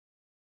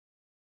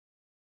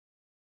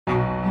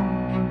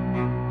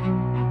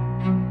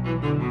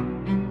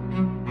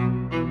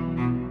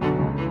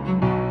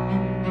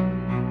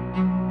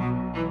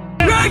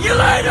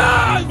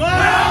Regulators!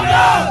 Round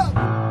up!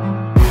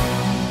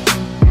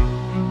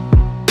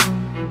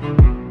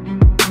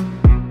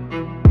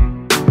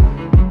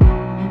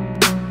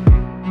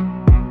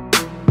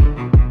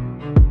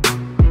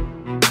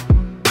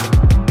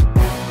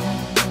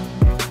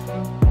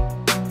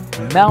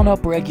 Mount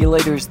up,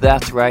 regulators.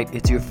 That's right.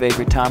 It's your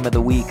favorite time of the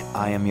week.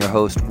 I am your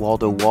host,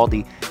 Waldo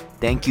Waldy.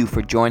 Thank you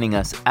for joining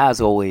us, as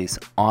always,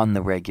 on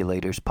the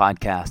Regulators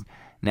podcast.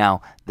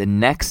 Now, the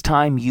next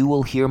time you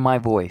will hear my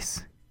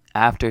voice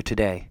after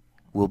today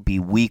will be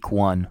week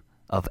 1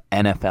 of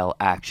NFL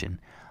action.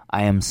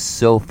 I am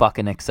so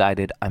fucking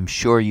excited. I'm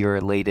sure you're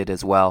elated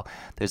as well.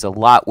 There's a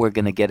lot we're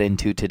going to get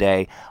into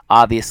today.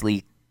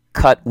 Obviously,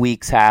 cut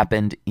weeks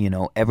happened.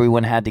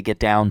 Everyone had to get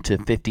down to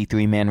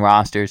 53-man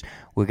rosters.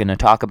 We're going to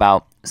talk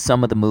about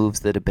some of the moves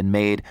that have been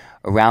made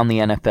around the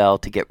NFL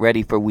to get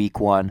ready for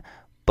week 1.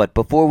 But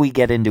before we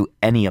get into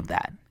any of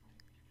that,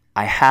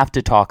 I have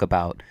to talk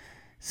about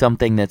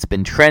something that's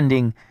been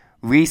trending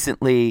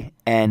recently,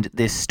 and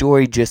this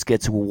story just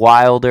gets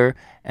wilder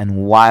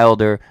and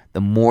wilder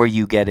the more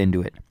you get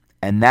into it.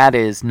 And that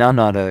is none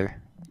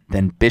other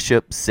than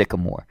Bishop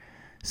Sycamore.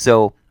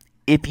 So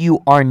if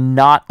you are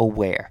not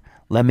aware,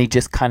 let me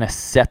just kind of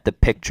set the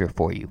picture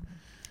for you.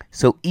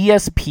 So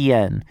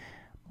ESPN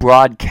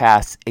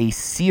broadcasts a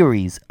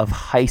series of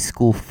high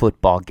school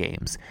football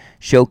games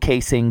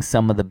showcasing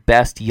some of the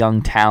best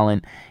young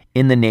talent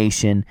in the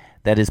nation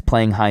that is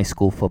playing high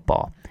school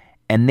football.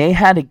 And they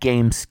had a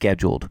game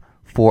scheduled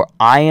for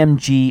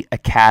IMG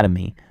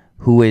Academy,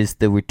 who is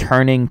the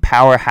returning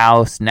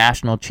powerhouse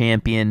national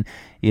champion,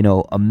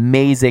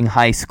 amazing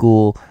high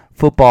school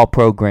football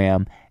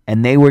program,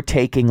 and they were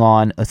taking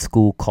on a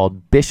school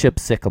called Bishop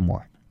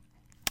Sycamore.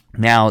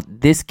 Now,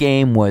 this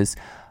game was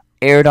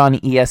aired on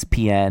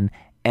ESPN,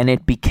 and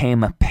it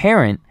became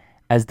apparent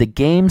as the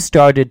game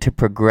started to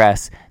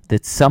progress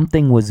that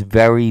something was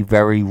very,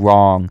 very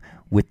wrong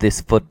with this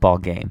football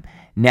game.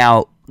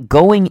 Now,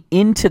 going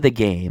into the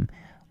game,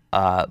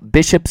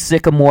 Bishop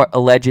Sycamore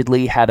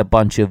allegedly had a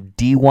bunch of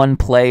D1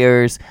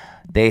 players.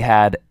 They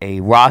had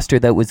a roster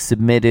that was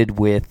submitted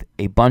with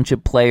a bunch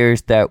of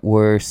players that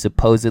were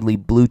supposedly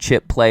blue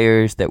chip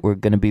players that were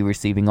going to be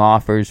receiving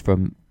offers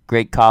from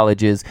great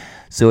colleges.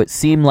 So it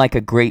seemed like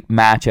a great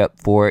matchup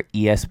for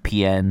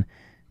ESPN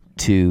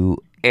to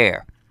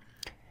air.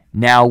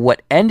 Now,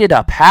 what ended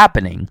up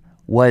happening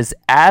was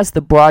as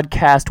the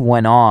broadcast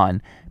went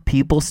on,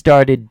 people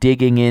started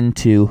digging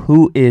into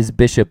who is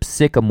Bishop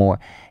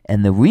Sycamore.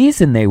 And the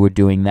reason they were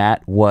doing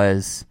that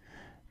was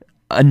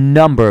a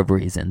number of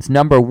reasons.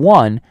 Number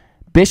one,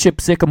 Bishop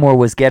Sycamore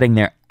was getting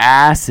their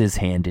asses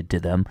handed to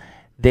them.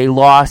 They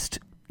lost,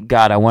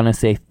 I want to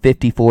say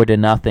 54-0,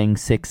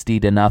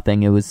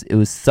 60-0. It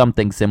was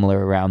something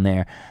similar around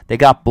there. They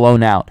got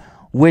blown out,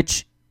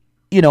 which,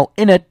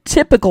 in a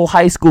typical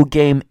high school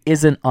game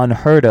isn't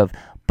unheard of.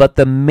 But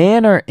the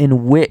manner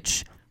in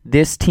which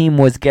this team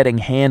was getting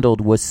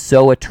handled was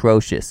so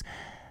atrocious.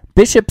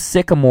 Bishop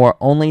Sycamore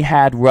only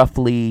had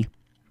roughly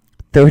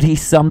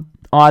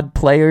 30-some-odd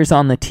players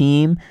on the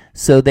team,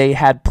 so they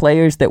had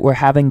players that were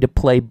having to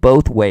play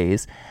both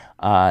ways.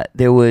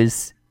 There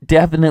was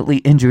definitely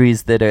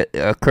injuries that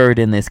occurred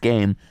in this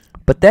game.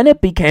 But then it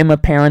became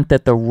apparent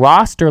that the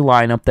roster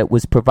lineup that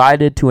was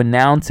provided to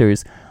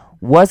announcers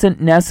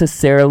wasn't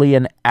necessarily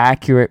an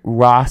accurate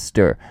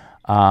roster.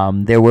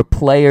 There were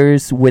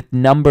players with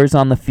numbers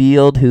on the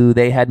field who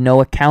they had no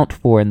account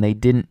for, and they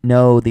didn't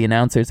know, the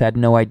announcers had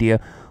no idea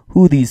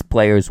who these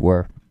players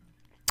were.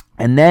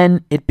 And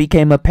then it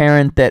became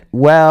apparent that,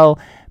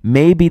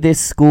 maybe this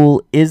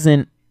school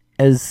isn't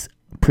as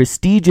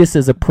prestigious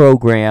as a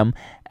program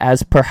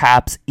as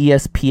perhaps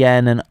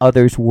ESPN and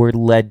others were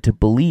led to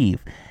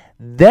believe.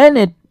 Then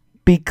it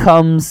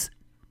becomes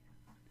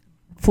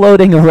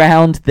floating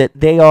around that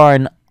they are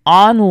an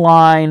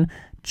online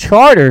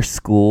charter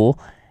school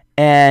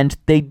and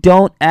they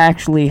don't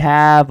actually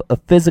have a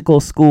physical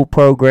school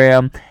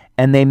program,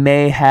 and they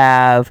may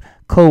have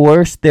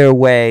coerced their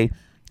way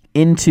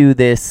into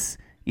this,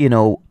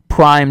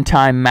 prime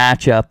time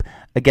matchup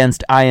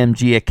against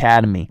IMG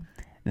Academy.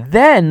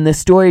 Then the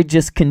story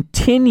just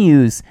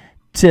continues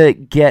to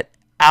get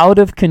out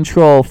of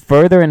control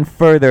further and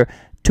further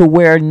to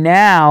where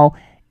now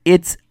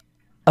it's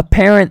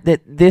apparent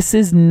that this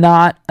is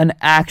not an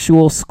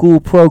actual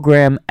school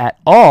program at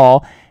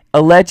all.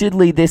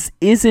 Allegedly, this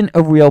isn't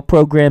a real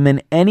program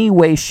in any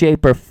way,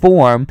 shape, or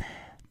form.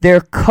 Their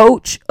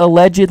coach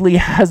allegedly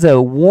has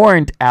a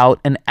warrant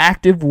out, an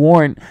active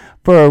warrant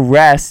for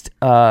arrest.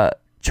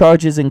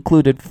 Charges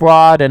included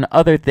fraud and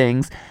other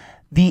things.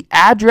 The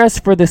address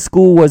for the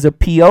school was a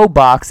P.O.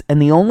 box, and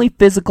the only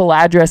physical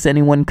address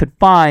anyone could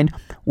find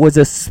was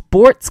a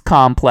sports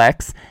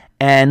complex,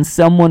 and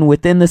someone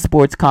within the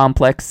sports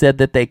complex said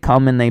that they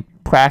come and they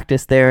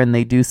practice there and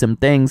they do some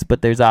things,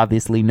 but there's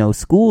obviously no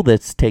school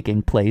that's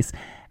taking place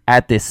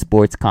at this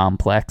sports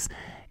complex.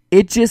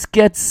 It just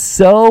gets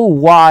so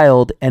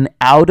wild and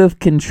out of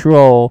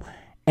control,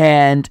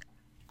 and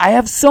I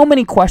have so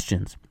many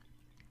questions.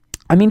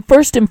 I mean,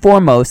 first and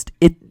foremost,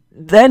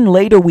 then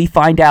later we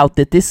find out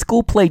that this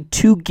school played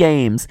 2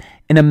 games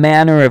in a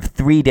manner of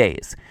 3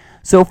 days.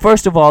 So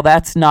first of all,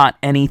 that's not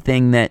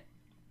anything that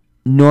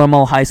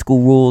normal high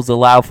school rules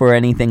allow for,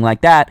 anything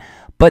like that.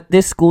 But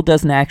this school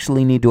doesn't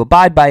actually need to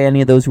abide by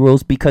any of those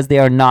rules because they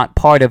are not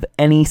part of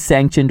any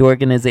sanctioned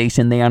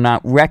organization. They are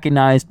not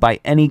recognized by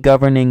any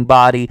governing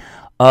body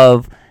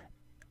of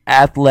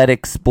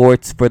athletic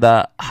sports for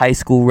the high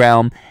school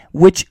realm,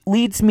 which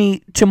leads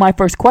me to my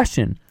first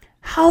question.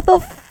 How the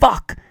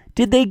fuck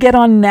did they get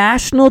on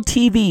national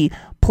TV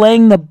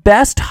playing the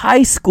best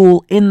high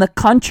school in the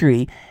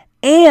country,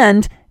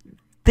 and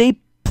they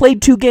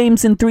played 2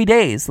 games in 3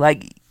 days?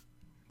 Like,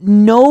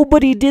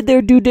 nobody did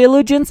their due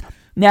diligence.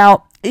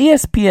 Now,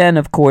 ESPN,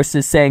 of course,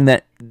 is saying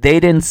that they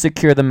didn't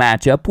secure the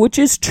matchup, which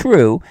is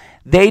true.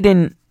 They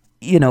didn't,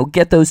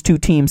 get those 2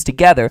 teams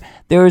together.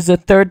 There is a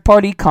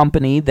third-party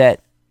company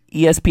that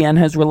ESPN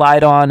has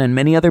relied on and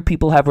many other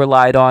people have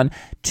relied on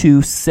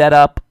to set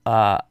up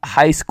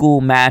high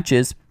school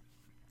matches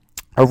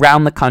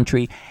around the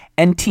country,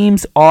 and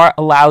teams are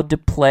allowed to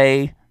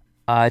play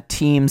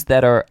teams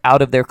that are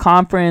out of their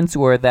conference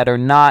or that are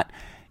not,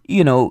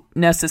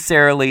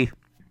 necessarily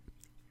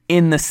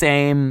in the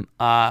same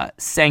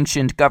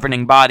sanctioned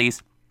governing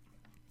bodies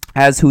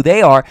as who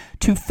they are,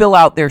 to fill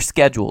out their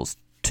schedules,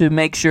 to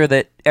make sure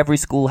that every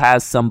school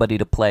has somebody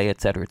to play,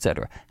 etc.,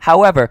 etc.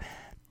 However,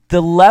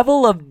 the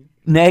level of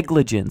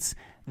negligence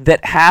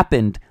that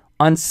happened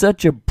on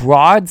such a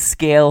broad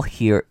scale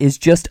here is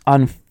just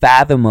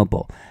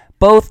unfathomable,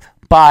 both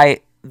by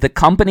the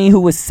company who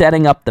was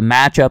setting up the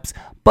matchups,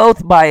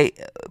 both by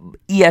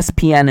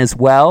ESPN as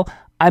well.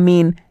 I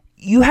mean,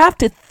 you have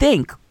to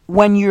think,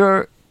 when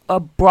you're a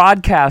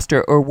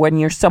broadcaster or when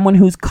you're someone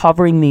who's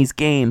covering these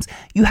games,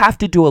 you have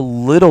to do a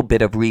little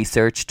bit of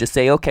research to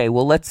say, okay,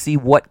 well, let's see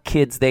what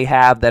kids they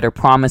have that are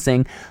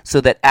promising,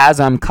 so that as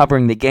I'm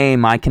covering the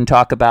game, I can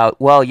talk about,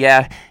 well,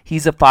 yeah,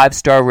 he's a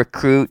 5-star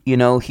recruit,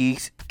 he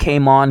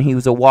came on, he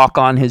was a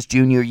walk-on his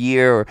junior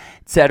year, or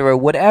etc.,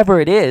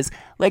 whatever it is.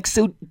 Like,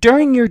 so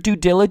during your due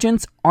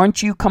diligence,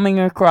 aren't you coming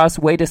across,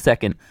 wait a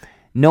second,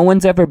 no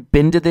one's ever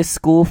been to this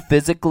school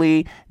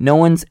physically. No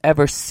one's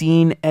ever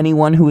seen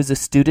anyone who is a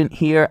student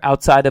here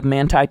outside of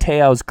Manti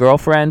Te'o's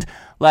girlfriend.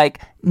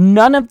 Like,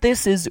 none of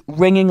this is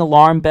ringing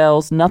alarm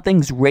bells.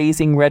 Nothing's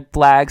raising red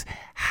flags.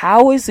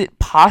 How is it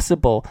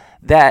possible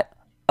that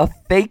a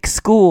fake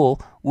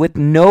school with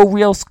no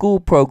real school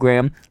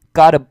program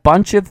got a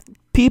bunch of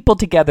people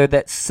together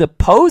that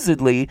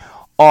supposedly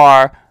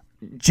are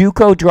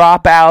JUCO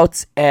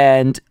dropouts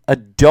and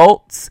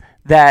adults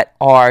that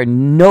are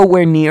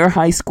nowhere near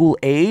high school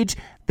age,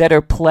 that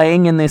are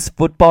playing in this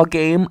football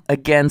game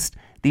against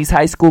these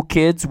high school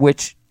kids,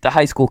 which the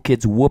high school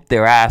kids whoop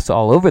their ass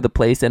all over the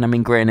place. And I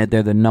mean, granted,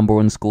 they're the number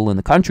 1 school in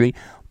the country,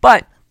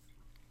 but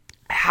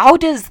how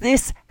does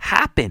this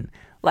happen?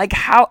 Like,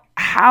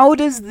 how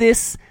does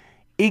this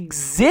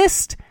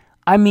exist?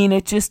 I mean,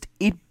 it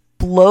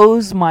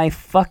blows my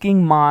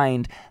fucking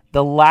mind,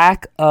 the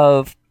lack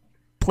of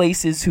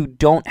places who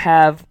don't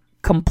have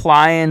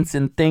compliance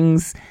and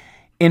things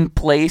in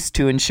place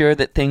to ensure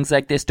that things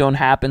like this don't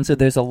happen. So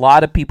there's a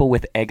lot of people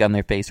with egg on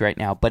their face right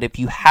now. But if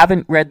you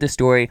haven't read the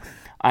story,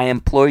 I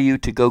implore you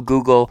to go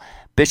Google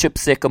Bishop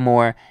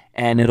Sycamore,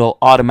 and it'll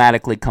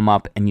automatically come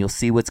up and you'll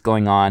see what's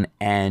going on.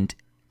 And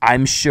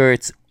I'm sure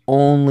it's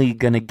only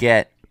going to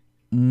get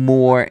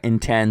more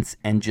intense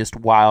and just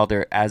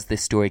wilder as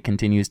this story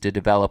continues to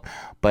develop.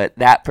 But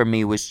that for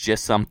me was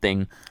just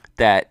something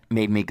that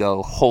made me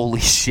go, holy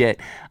shit.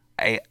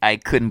 I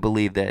couldn't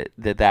believe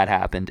that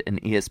happened,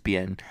 and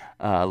ESPN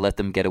let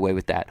them get away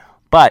with that.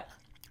 But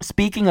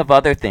speaking of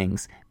other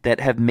things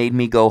that have made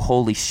me go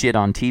holy shit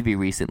on TV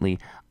recently,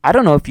 I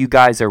don't know if you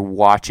guys are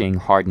watching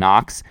Hard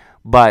Knocks,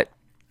 but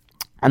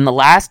on the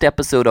last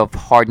episode of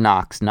Hard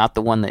Knocks, not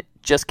the one that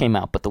just came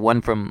out, but the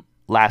one from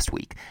last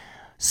week.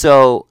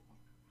 So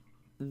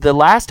the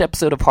last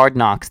episode of Hard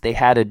Knocks, they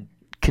had a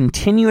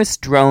continuous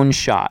drone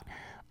shot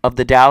of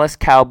the Dallas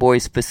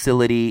Cowboys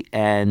facility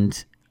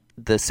and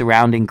the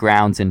surrounding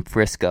grounds in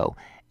Frisco,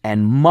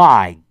 and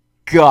my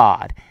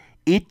God,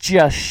 it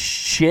just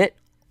shit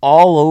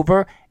all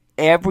over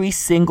every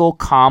single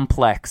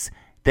complex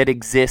that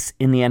exists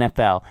in the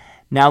NFL.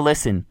 Now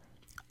listen,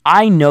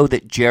 I know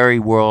that Jerry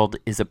World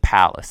is a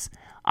palace.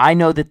 I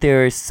know that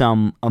there is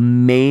some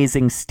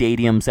amazing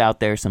stadiums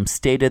out there, some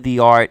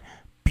state-of-the-art,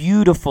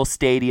 beautiful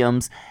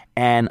stadiums,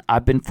 and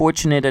I've been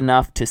fortunate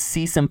enough to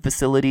see some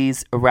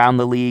facilities around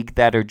the league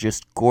that are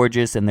just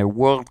gorgeous, and they're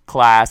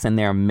world-class, and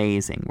they're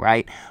amazing,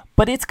 right?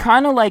 But it's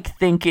kind of like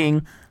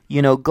thinking,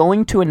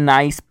 going to a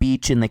nice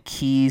beach in the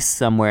Keys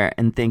somewhere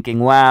and thinking,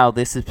 wow,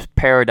 this is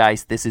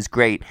paradise, this is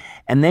great.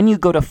 And then you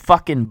go to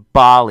fucking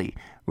Bali,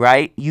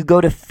 right? You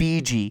go to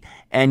Fiji,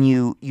 and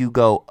you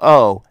go,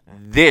 oh,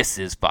 this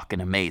is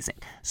fucking amazing.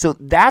 So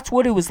that's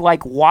what it was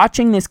like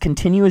watching this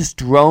continuous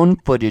drone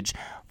footage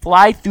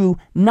fly through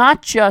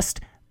not just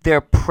their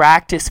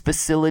practice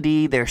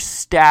facility, their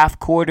staff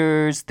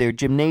quarters, their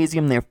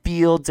gymnasium, their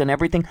fields and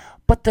everything,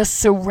 but the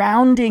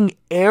surrounding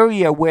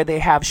area where they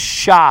have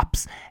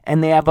shops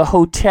and they have a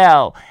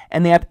hotel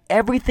and they have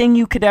everything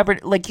you could ever,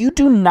 like, you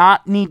do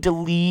not need to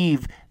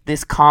leave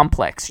this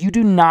complex. You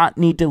do not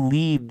need to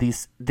leave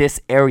this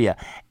area.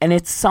 And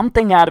it's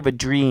something out of a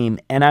dream.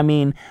 And I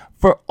mean,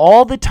 for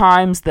all the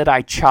times that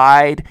I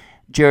chide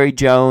Jerry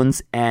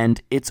Jones,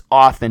 and it's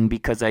often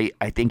because I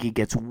think he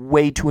gets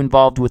way too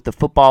involved with the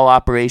football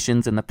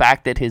operations and the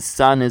fact that his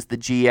son is the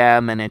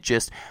GM, and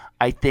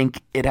I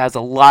think it has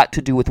a lot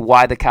to do with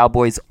why the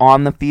Cowboys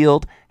on the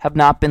field have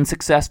not been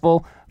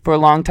successful for a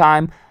long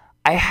time.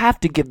 I have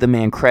to give the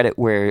man credit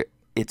where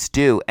it's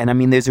due. And I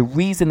mean, there's a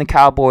reason the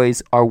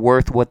Cowboys are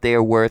worth what they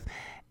are worth.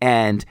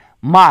 And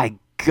my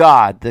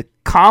God, the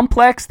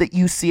complex that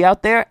you see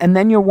out there, and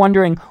then you're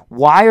wondering,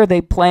 why are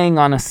they playing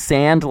on a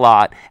sand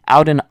lot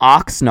out in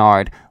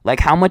Oxnard?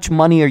 Like, how much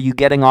money are you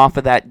getting off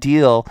of that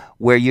deal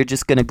where you're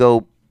just going to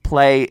go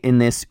play in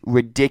this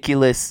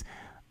ridiculous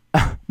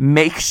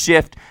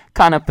makeshift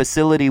kind of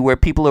facility where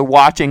people are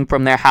watching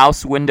from their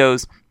house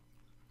windows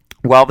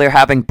while they're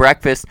having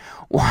breakfast,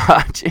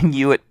 watching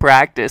you at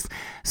practice?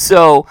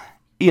 So,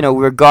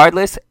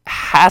 regardless,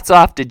 hats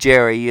off to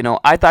Jerry.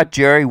 I thought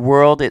Jerry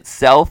World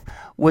itself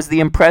was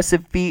the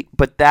impressive feat,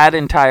 but that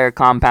entire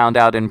compound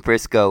out in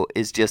Frisco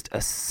is just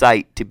a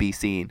sight to be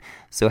seen.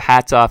 So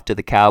hats off to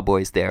the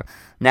Cowboys there.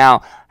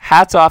 Now,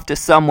 hats off to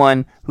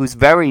someone who's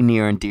very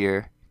near and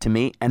dear to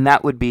me, and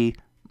that would be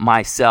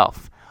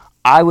myself.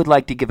 I would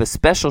like to give a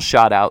special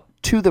shout out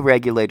to the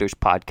Regulators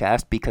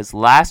podcast because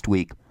last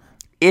week,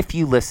 if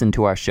you listened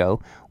to our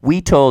show,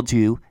 we told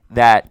you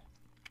that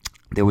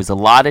there was a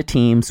lot of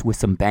teams with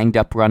some banged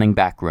up running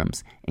back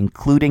rooms,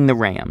 including the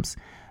Rams.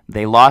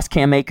 They lost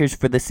Cam Akers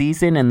for the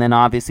season, and then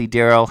obviously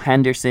Darrell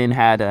Henderson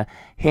had a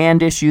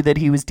hand issue that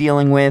he was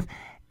dealing with.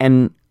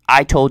 And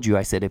I told you,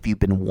 I said, if you've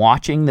been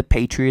watching the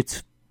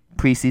Patriots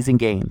preseason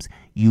games,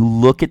 you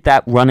look at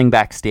that running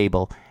back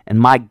stable, and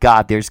my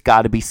God, there's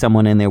got to be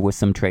someone in there with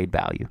some trade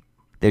value.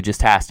 There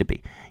just has to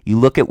be. You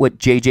look at what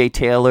J.J.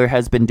 Taylor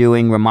has been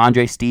doing,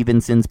 Ramondre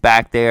Stevenson's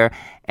back there,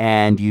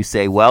 and you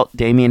say, well,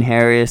 Damian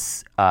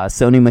Harris,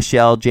 Sony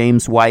Michel,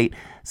 James White,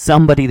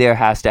 somebody there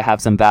has to have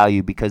some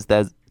value because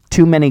there's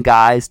too many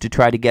guys to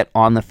try to get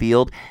on the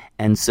field.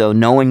 And so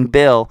knowing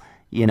Bill,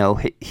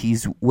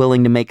 he's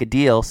willing to make a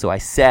deal. So I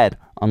said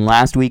on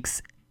last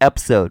week's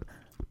episode,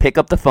 pick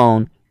up the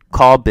phone,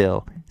 call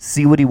Bill,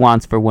 see what he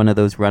wants for one of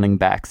those running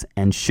backs.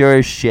 And sure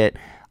as shit,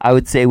 I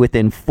would say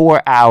within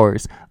 4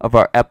 hours of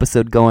our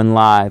episode going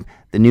live,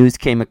 the news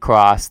came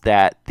across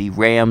that the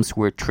Rams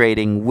were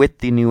trading with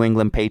the New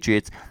England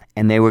Patriots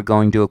and they were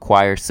going to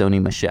acquire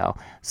Sony Michel.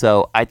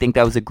 So I think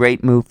that was a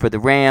great move for the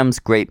Rams,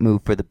 great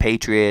move for the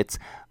Patriots.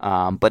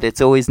 But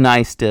it's always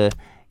nice to,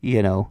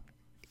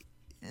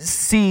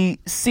 see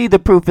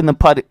the proof in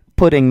the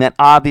pudding that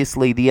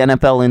obviously the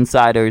NFL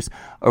insiders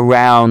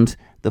around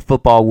the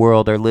football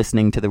world are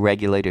listening to the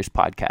Regulators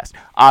podcast.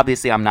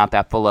 Obviously, I'm not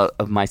that full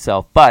of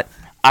myself, but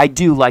I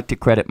do like to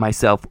credit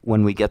myself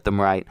when we get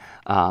them right.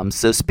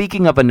 So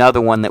speaking of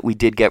another one that we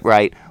did get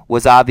right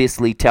was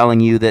obviously telling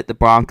you that the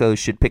Broncos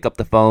should pick up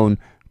the phone,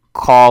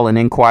 call and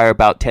inquire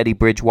about Teddy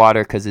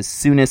Bridgewater, because as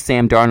soon as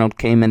Sam Darnold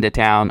came into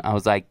town, I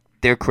was like,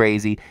 they're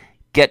crazy.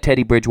 Get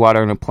Teddy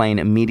Bridgewater on a plane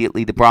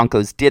immediately. The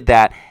Broncos did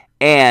that,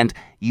 and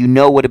you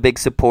know what a big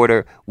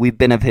supporter we've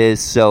been of his,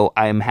 so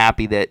I am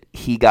happy that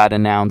he got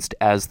announced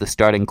as the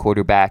starting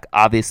quarterback.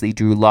 Obviously,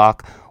 Drew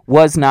Lock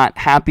was not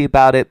happy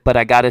about it, but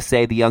I got to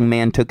say the young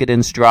man took it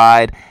in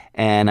stride,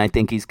 and I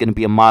think he's going to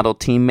be a model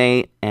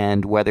teammate,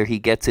 and whether he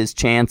gets his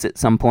chance at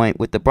some point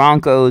with the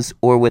Broncos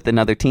or with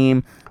another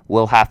team,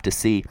 we'll have to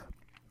see.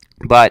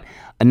 But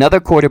another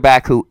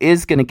quarterback who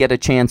is going to get a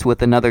chance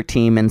with another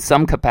team in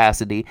some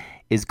capacity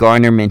is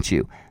Gardner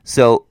Minshew.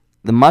 So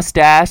the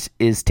mustache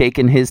is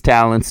taking his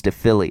talents to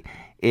Philly.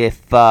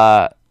 If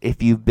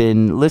you've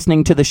been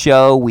listening to the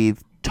show,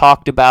 we've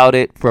talked about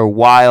it for a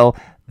while,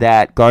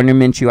 that Gardner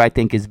Minshew, I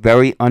think, is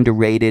very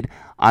underrated.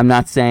 I'm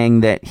not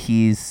saying that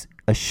he's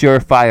a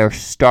surefire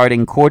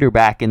starting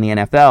quarterback in the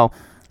NFL,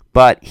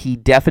 but he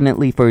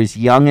definitely, for as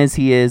young as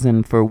he is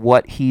and for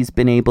what he's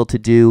been able to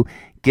do,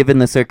 given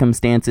the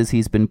circumstances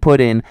he's been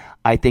put in,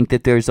 I think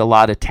that there's a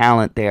lot of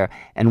talent there.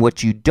 And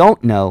what you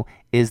don't know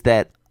is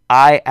that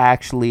I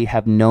actually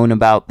have known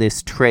about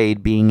this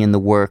trade being in the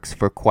works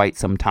for quite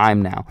some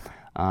time now.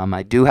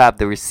 I do have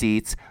the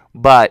receipts,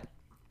 but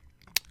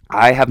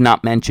I have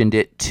not mentioned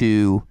it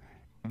to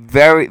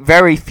very,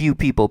 very few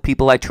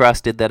people I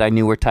trusted that I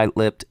knew were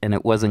tight-lipped and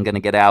it wasn't going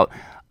to get out.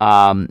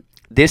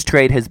 This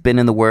trade has been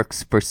in the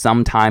works for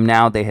some time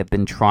now. They have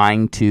been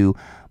trying to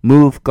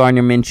move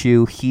Gardner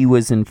Minshew. He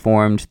was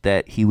informed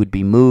that he would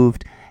be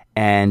moved,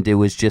 and it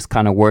was just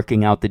kind of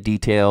working out the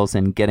details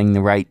and getting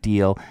the right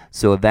deal.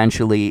 So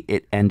eventually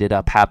it ended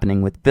up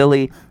happening with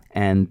Philly,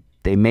 and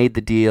they made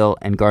the deal,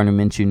 and Gardner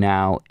Minshew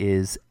now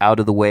is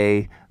out of the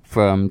way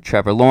from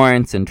Trevor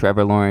Lawrence, and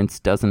Trevor Lawrence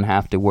doesn't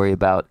have to worry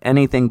about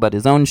anything but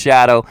his own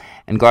shadow,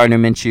 and Gardner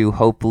Minshew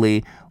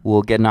hopefully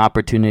will get an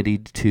opportunity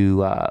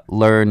to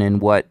learn in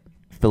what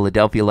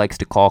Philadelphia likes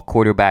to call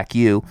quarterback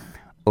U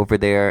over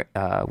there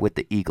with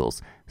the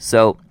Eagles.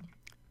 So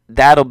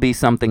that'll be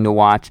something to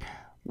watch.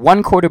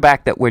 One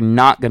quarterback that we're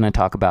not going to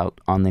talk about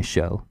on this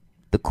show,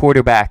 the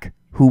quarterback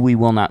who we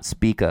will not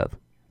speak of,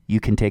 you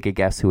can take a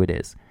guess who it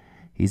is.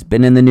 He's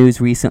been in the news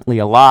recently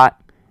a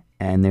lot,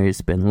 and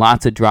there's been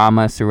lots of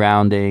drama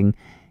surrounding.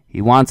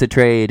 He wants a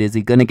trade. Is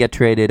he going to get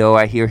traded? Oh,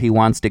 I hear he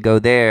wants to go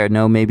there.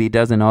 No, maybe he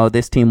doesn't. Oh,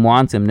 this team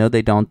wants him. No,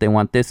 they don't. They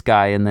want this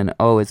guy. And then,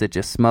 oh, is it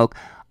just smoke?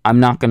 I'm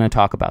not going to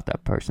talk about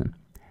that person.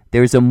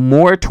 There's a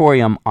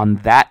moratorium on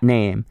that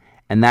name,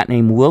 and that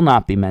name will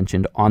not be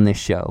mentioned on this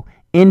show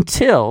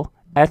until,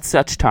 at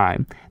such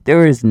time,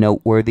 there is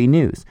noteworthy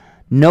news.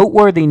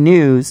 Noteworthy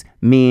news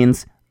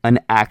means an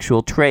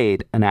actual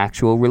trade, an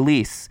actual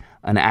release,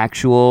 an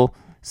actual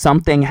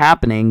something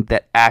happening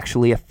that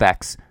actually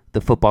affects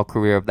the football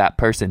career of that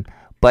person.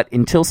 But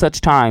until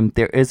such time,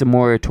 there is a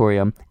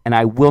moratorium, and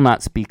I will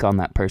not speak on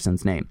that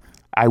person's name.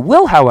 I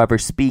will, however,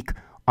 speak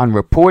on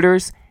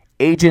reporters,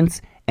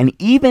 agents, and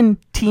even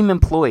team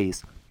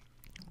employees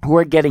who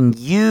are getting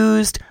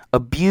used,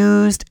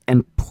 abused,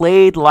 and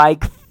played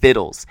like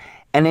fiddles.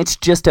 And it's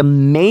just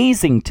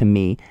amazing to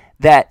me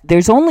that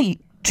there's only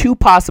two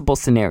possible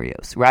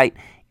scenarios, right?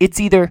 It's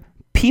either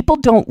people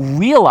don't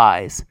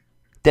realize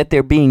that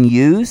they're being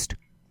used,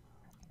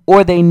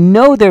 or they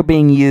know they're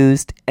being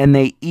used and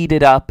they eat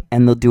it up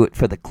and they'll do it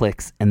for the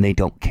clicks and they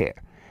don't care.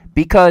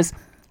 Because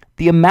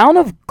the amount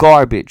of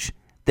garbage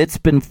that's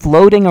been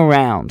floating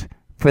around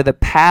for the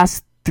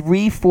past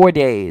 3-4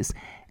 days,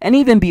 and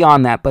even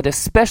beyond that, but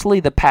especially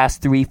the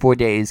past 3-4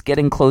 days,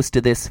 getting close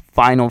to this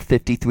final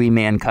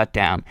 53-man cut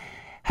down,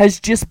 has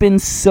just been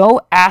so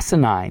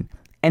asinine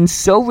and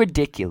so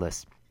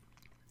ridiculous.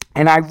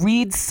 And I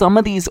read some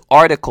of these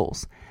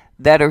articles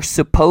that are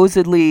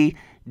supposedly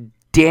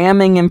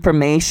damning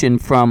information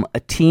from a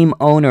team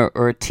owner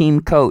or a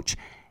team coach,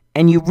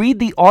 and you read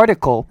the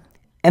article,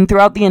 and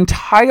throughout the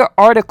entire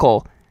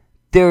article,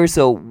 there's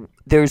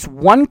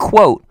one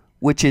quote,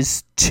 which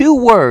is 2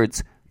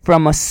 words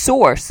from a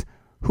source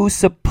who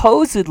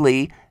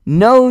supposedly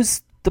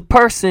knows the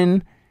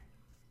person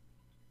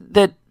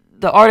that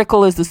the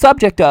article is the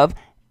subject of,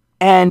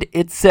 and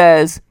it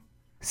says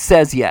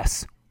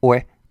yes,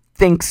 or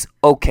thinks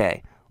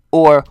okay,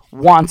 or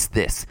wants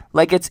this.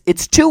 Like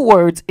it's 2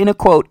 words in a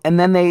quote, and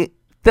then they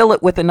fill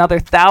it with another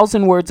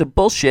 1,000 words of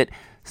bullshit,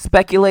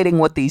 speculating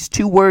what these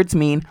 2 words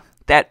mean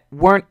that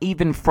weren't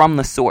even from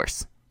the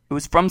source. It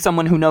was from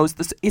someone who knows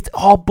this. It's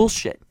all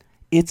bullshit.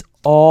 It's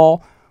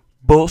all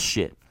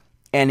bullshit.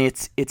 And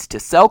it's to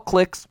sell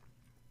clicks.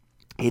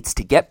 It's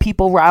to get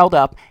people riled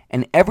up.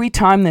 And every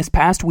time this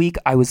past week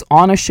I was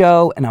on a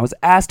show and I was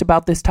asked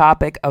about this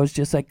topic, I was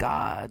just like,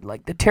 God,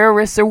 like the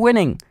terrorists are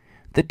winning.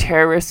 The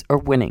terrorists are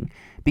winning.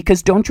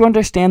 Because don't you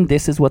understand,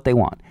 this is what they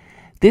want.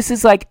 This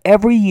is like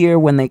every year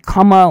when they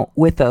come out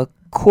with a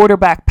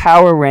quarterback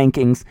power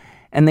rankings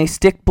and they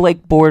stick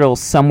Blake Bortles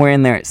somewhere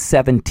in there at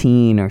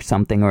 17 or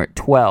something, or at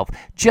 12,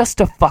 just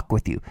to fuck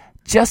with you.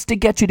 Just to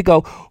get you to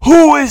go,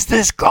 who is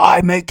this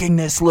guy making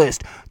this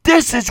list?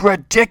 This is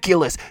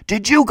ridiculous.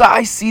 Did you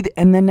guys see that?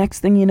 And the next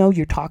thing you know,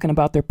 you're talking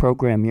about their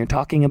program. You're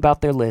talking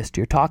about their list.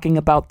 You're talking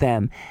about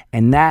them.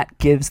 And that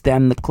gives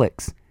them the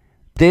clicks.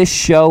 This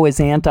show is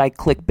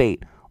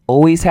anti-clickbait.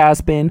 Always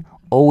has been,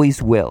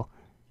 always will.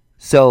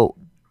 So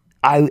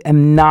I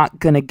am not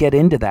going to get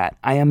into that.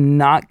 I am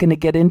not going to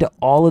get into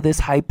all of this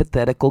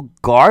hypothetical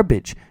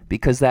garbage,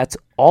 because that's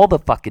all the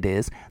fuck it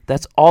is.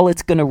 That's all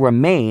it's going to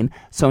remain.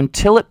 So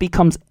until it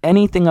becomes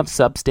anything of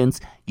substance,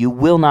 you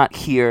will not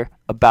hear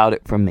about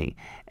it from me.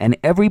 And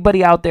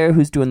everybody out there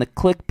who's doing the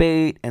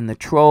clickbait and the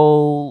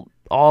troll,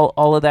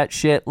 all of that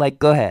shit, like,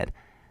 go ahead.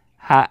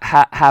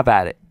 Have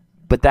at it.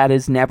 But that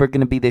is never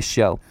going to be this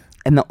show.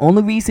 And the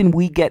only reason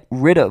we get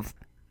rid of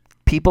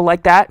people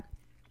like that,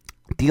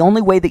 the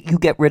only way that you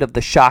get rid of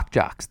the shock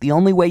jocks, the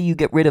only way you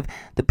get rid of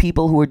the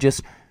people who are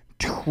just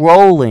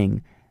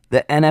trolling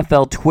the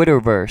NFL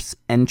Twitterverse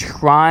and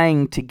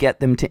trying to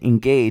get them to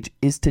engage,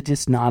 is to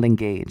just not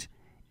engage.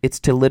 It's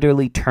to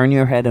literally turn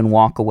your head and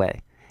walk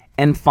away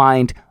and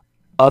find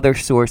other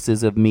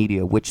sources of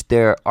media, which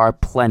there are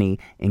plenty,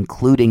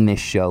 including this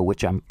show,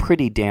 which I'm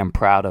pretty damn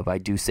proud of. I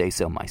do say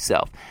so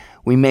myself.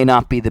 We may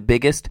not be the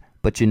biggest,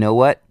 but you know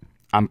what?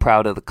 I'm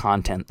proud of the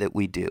content that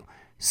we do.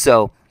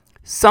 So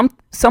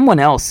someone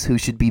else who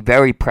should be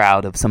very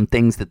proud of some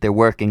things that they're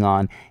working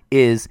on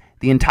is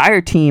the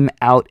entire team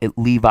out at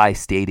Levi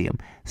Stadium.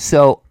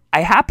 So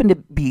I happened to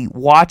be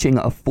watching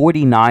a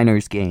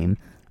 49ers game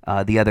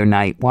the other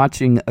night,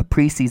 watching a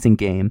preseason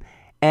game.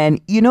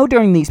 And you know,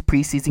 during these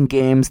preseason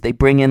games, they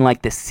bring in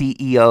like the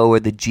CEO or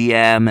the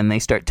GM, and they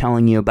start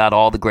telling you about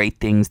all the great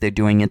things they're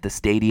doing at the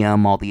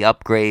stadium, all the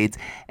upgrades,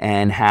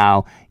 and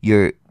how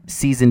your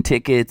season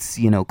tickets,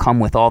 come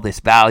with all this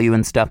value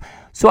and stuff.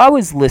 So I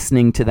was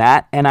listening to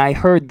that, and I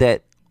heard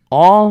that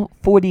all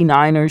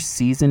 49ers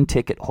season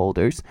ticket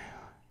holders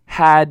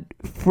had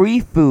free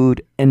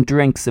food and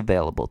drinks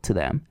available to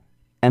them.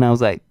 And I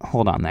was like,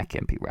 hold on, that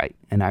can't be right.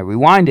 And I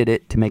rewinded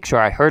it to make sure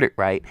I heard it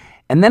right.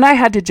 And then I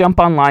had to jump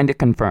online to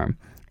confirm.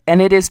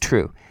 And it is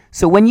true.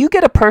 So when you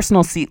get a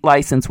personal seat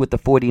license with the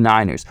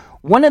 49ers,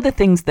 one of the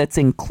things that's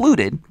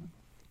included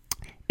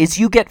is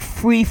you get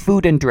free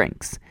food and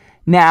drinks.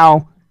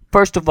 Now,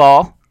 first of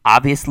all,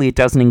 obviously it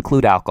doesn't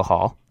include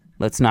alcohol.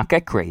 Let's not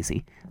get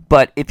crazy.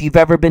 but if you've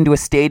ever been to a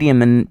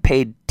stadium and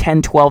paid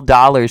 $10,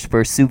 $12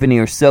 for a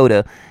souvenir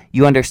soda,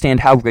 you understand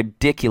how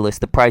ridiculous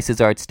the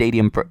prices are at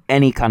stadium for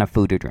any kind of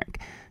food or drink.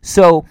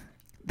 So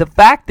the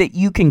fact that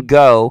you can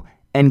go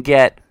and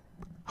get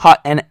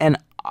hot, and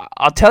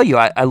I'll tell you,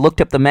 I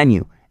looked up the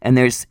menu, and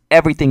there's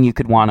everything you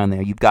could want on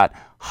there. You've got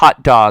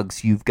hot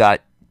dogs, you've got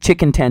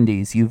chicken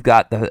tendies, you've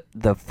got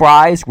the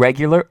fries,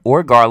 regular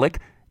or garlic,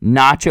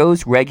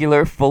 nachos,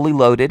 regular, fully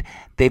loaded.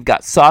 They've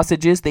got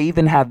sausages. They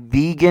even have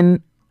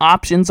vegan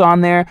options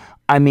on there.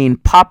 I mean,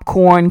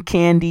 popcorn,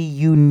 candy,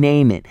 you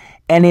name it.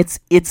 And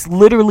it's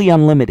literally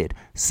unlimited.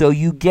 So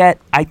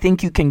I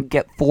think you can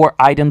get 4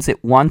 items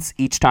at once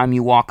each time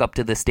you walk up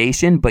to the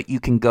station, but you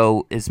can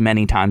go as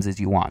many times as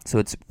you want. So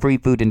it's free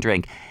food and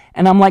drink.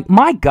 And I'm like,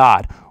 my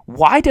God,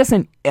 why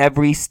doesn't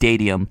every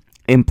stadium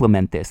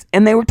implement this?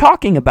 And they were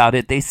talking about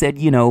it. They said,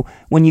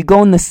 when you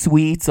go in the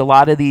suites, a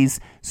lot of these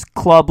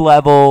club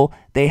level,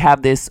 they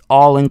have this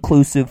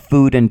all-inclusive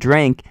food and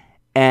drink.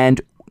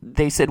 And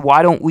they said,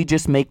 why don't we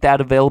just make that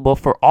available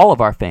for all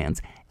of our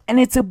fans? And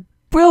it's a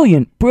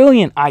brilliant,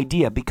 brilliant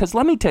idea, because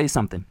let me tell you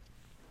something.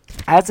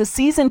 As a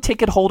season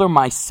ticket holder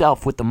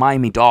myself with the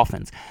Miami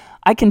Dolphins,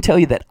 I can tell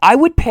you that I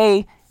would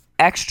pay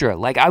extra.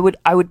 Like I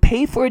would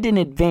pay for it in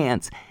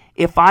advance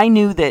if I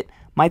knew that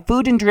my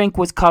food and drink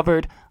was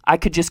covered. I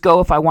could just go,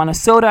 if I want a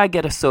soda, I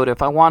get a soda.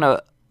 If I want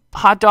a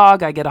hot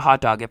dog, I get a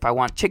hot dog. If I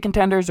want chicken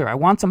tenders or I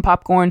want some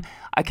popcorn,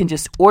 I can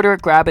just order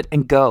it, grab it,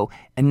 and go,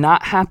 and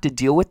not have to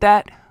deal with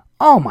that.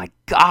 Oh my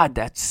God,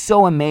 that's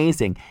so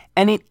amazing.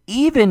 And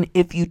even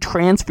if you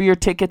transfer your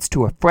tickets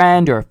to a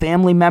friend or a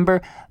family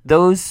member,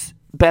 those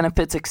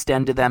benefits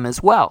extend to them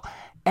as well.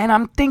 And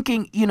I'm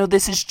thinking,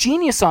 this is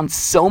genius on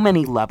so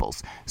many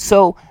levels.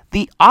 So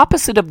the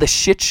opposite of the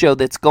shit show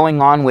that's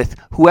going on with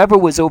whoever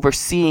was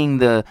overseeing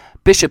the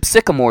Bishop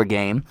Sycamore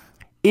game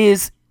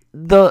is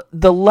the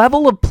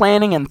level of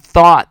planning and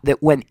thought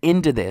that went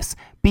into this.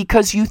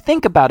 Because you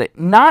think about it,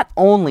 not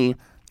only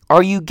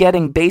are you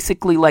getting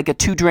basically like a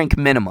 2-drink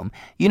minimum.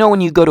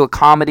 When you go to a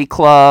comedy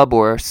club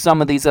or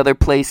some of these other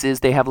places,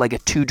 they have like a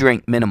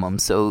 2-drink minimum.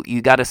 So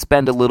you got to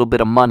spend a little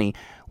bit of money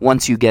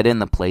once you get in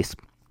the place.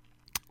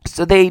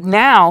 So they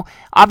now,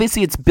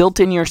 obviously it's built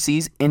in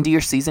into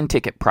your season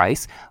ticket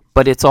price,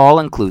 but it's all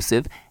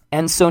inclusive.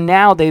 And so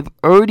now they've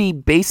already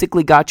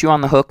basically got you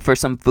on the hook for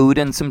some food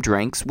and some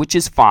drinks, which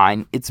is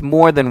fine. It's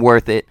more than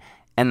worth it,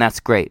 and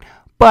that's great.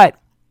 But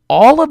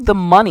all of the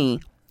money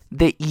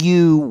that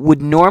you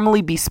would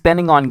normally be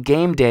spending on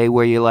game day,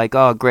 where you're like,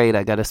 oh great,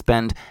 I got to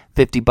spend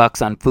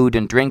 $50 on food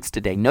and drinks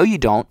today. No, you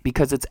don't,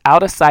 because it's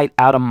out of sight,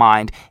 out of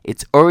mind.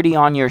 It's already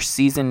on your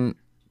season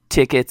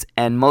tickets,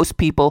 and most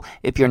people,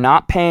 if you're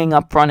not paying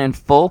up front in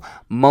full,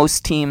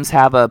 most teams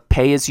have a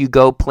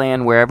pay-as-you-go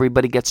plan where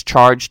everybody gets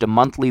charged a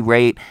monthly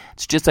rate.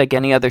 It's just like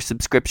any other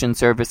subscription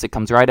service. It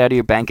comes right out of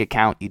your bank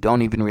account. You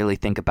don't even really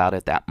think about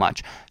it that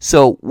much.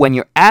 So when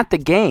you're at the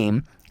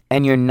game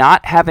and you're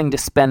not having to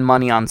spend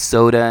money on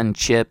soda and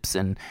chips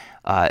and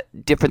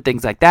different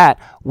things like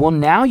that, well,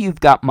 now you've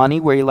got money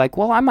where you're like,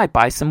 well, I might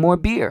buy some more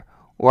beer,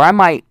 or I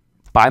might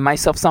buy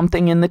myself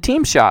something in the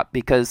team shop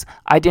because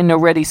I didn't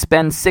already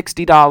spend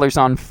 $60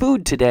 on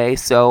food today,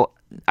 so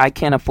I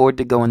can't afford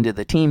to go into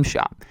the team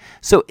shop.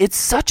 So it's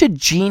such a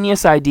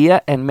genius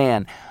idea, and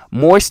man,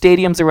 more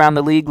stadiums around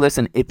the league.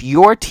 Listen, if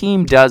your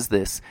team does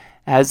this,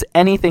 has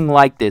anything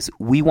like this,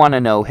 we want to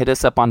know. Hit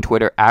us up on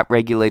Twitter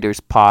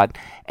 @Regulators_pod.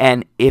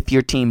 And if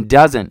your team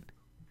doesn't,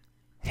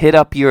 hit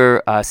up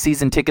your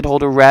season ticket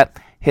holder rep,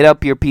 hit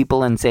up your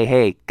people and say,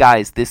 hey,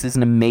 guys, this is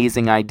an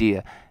amazing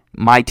idea.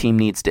 My team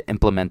needs to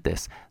implement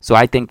this. So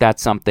I think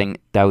that's something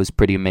that was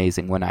pretty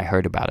amazing when I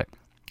heard about it.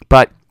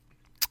 But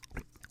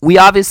we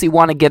obviously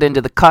want to get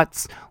into the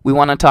cuts. We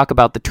want to talk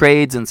about the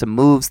trades and some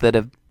moves that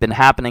have been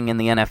happening in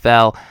the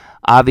NFL.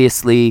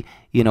 Obviously,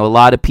 a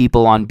lot of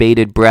people on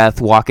bated breath,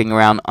 walking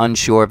around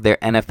unsure of their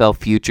NFL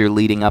future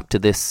leading up to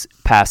this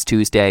past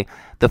Tuesday.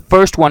 The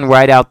first one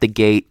right out the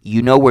gate,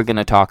 we're going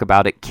to talk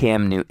about it,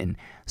 Cam Newton.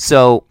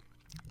 So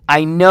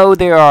I know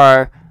there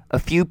are a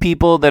few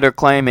people that are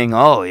claiming,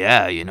 oh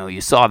yeah,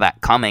 you saw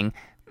that coming.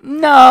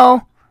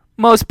 No,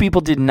 most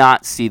people did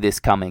not see this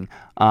coming.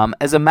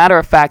 As a matter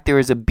of fact, there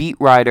is a beat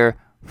writer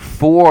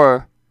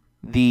for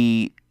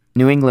the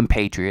New England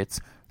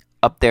Patriots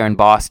up there in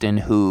Boston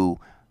who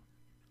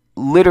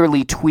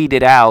literally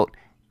tweeted out,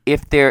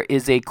 if there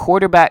is a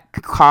quarterback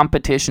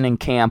competition in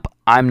camp,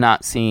 I'm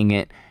not seeing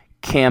it.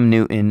 Cam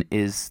Newton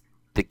is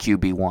the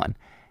QB1.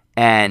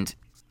 And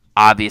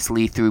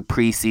obviously through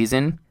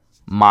preseason,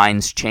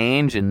 minds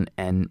change,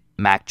 and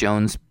Mac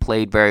Jones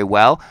played very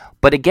well.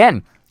 But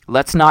again,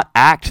 let's not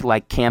act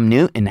like Cam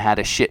Newton had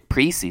a shit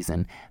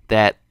preseason,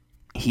 that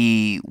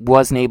he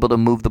wasn't able to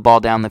move the ball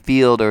down the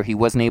field or he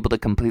wasn't able to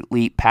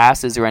complete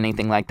passes or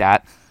anything like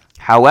that.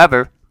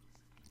 However,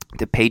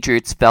 the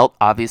Patriots felt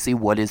obviously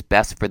what is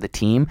best for the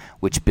team,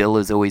 which Bill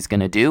is always going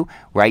to do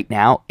right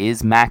now,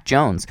 is Mac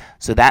Jones.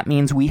 So that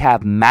means we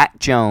have Mac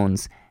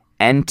Jones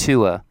and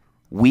Tua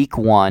week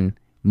 1,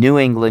 New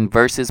England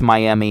versus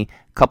Miami,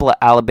 couple of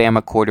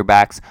Alabama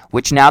quarterbacks,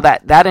 which now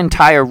that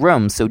entire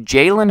room, so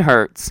Jalen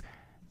Hurts,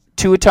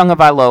 Tua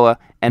Tagovailoa,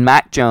 and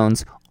Mac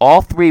Jones,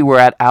 all three were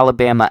at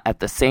Alabama at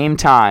the same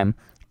time,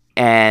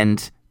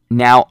 and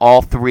now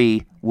all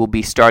three will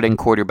be starting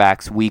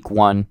quarterbacks week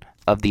 1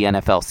 of the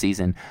NFL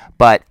season.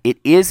 But it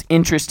is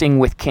interesting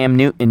with Cam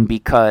Newton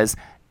because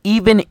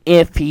even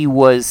if he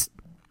was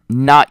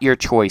not your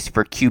choice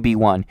for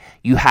QB1,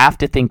 you have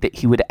to think that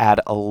he would add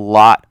a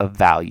lot of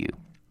value.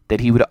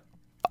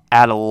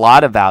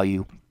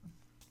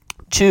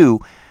 To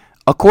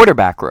a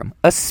quarterback room,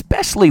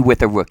 especially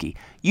with a rookie.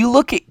 You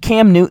look at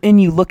Cam Newton,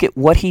 you look at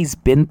what he's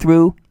been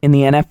through in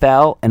the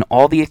NFL and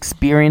all the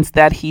experience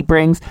that he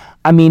brings.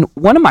 I mean,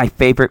 one of my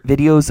favorite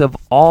videos of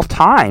all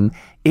time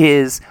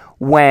is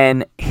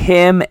when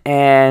him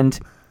and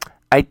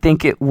I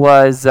think it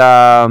was,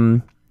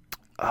 was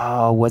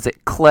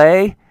it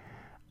Clay?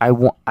 I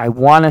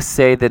want to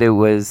say that it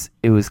was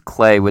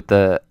Clay with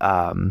the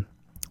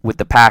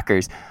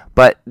Packers,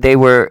 but they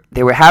were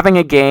having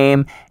a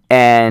game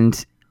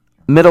and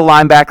middle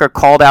linebacker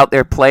called out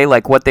their play,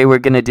 like what they were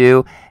going to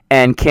do,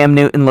 and Cam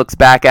Newton looks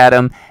back at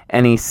him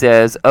and he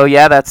says, "Oh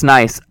yeah, that's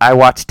nice. I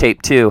watched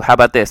tape too. How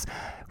about this?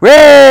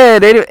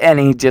 Red!" And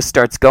he just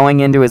starts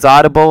going into his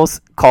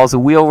audibles, calls a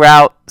wheel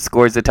route,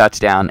 scores a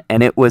touchdown,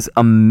 and it was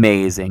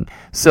amazing.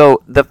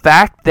 So the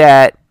fact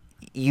that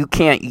you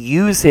can't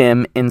use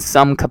him in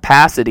some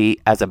capacity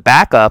as a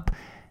backup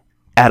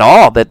at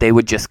all, that they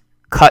would just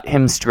cut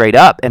him straight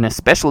up, and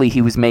especially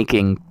he was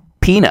making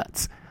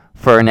peanuts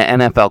for an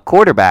NFL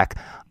quarterback,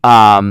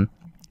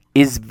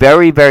 is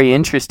very, very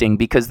interesting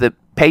because the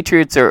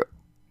Patriots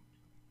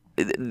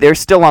they're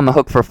still on the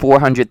hook for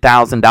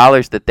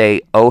 $400,000 that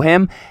they owe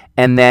him,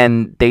 and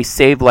then they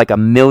save like $1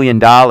 million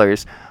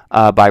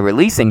by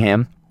releasing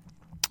him.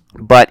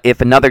 But if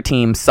another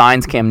team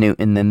signs Cam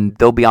Newton, then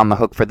they'll be on the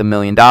hook for the $1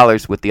 million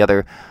with the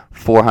other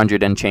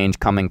 400 and change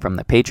coming from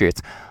the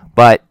Patriots.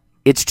 But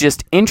it's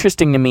just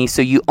interesting to me.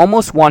 So you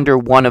almost wonder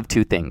one of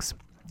two things.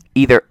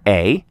 Either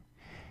A,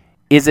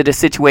 is it a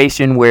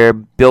situation where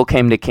Bill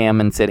came to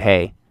Cam and said,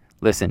 "Hey,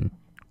 listen,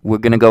 we're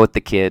going to go with the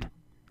kid.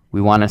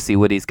 We want to see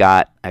what he's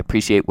got. I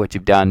appreciate what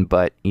you've done,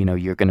 but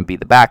you're going to be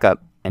the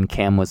backup." And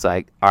Cam was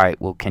like, "All right,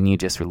 well, can you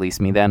just release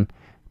me then?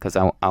 Because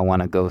I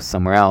want to go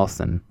somewhere else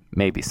and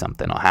maybe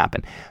something will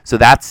happen." So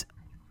that's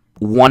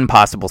one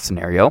possible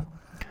scenario.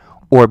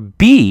 Or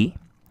B,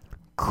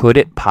 could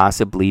it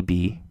possibly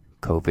be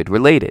COVID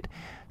related?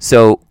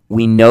 So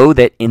we know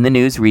that in the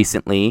news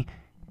recently,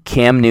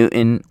 Cam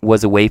Newton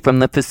was away from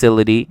the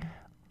facility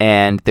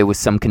and there was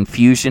some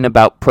confusion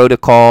about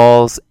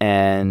protocols,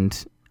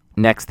 and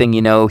next thing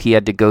you know, he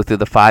had to go through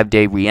the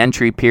 5-day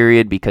re-entry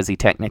period because he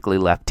technically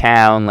left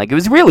town. Like, it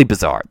was really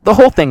bizarre. The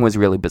whole thing was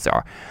really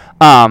bizarre.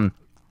 And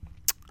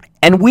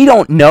we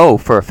don't know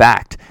for a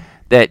fact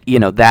that,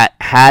 that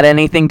had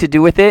anything to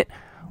do with it,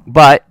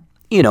 but,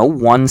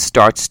 one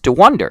starts to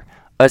wonder,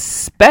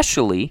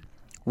 especially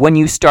when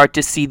you start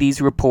to see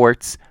these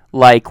reports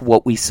like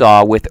what we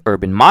saw with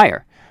Urban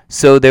Meyer.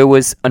 So there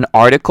was an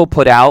article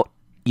put out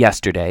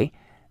yesterday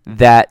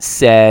that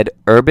said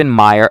Urban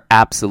Meyer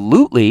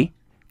absolutely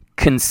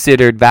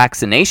considered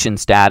vaccination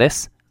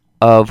status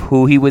of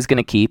who he was going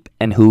to keep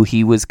and who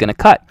he was going to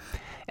cut.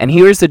 And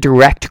here's a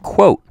direct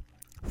quote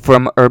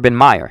from Urban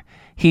Meyer.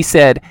 He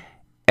said,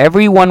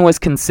 "Everyone was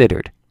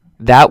considered.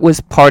 That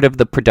was part of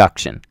the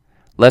production.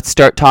 Let's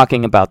start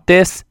talking about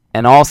this,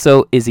 and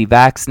also, is he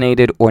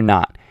vaccinated or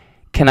not?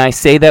 Can I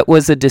say that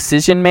was a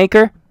decision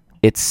maker?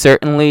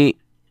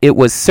 It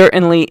was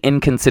certainly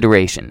in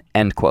consideration,"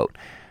 end quote.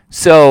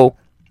 So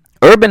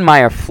Urban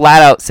Meyer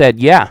flat out said,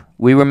 yeah,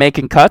 we were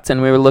making cuts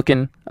and we were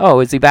looking,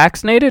 is he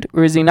vaccinated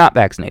or is he not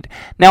vaccinated?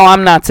 Now,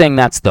 I'm not saying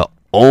that's the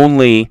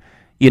only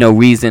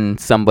reason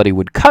somebody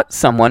would cut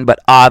someone, but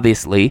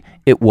obviously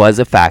it was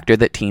a factor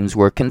that teams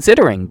were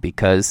considering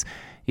because,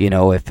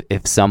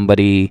 if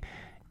somebody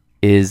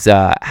is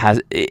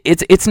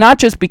it's not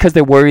just because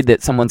they're worried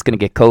that someone's going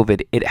to get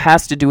COVID. It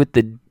has to do with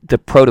the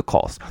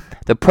protocols.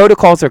 The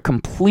protocols are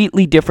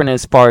completely different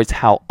as far as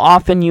how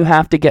often you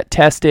have to get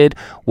tested,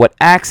 what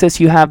access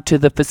you have to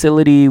the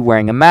facility,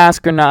 wearing a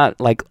mask or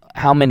not, like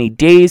how many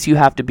days you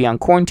have to be on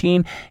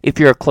quarantine. If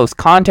you're a close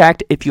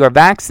contact, if you are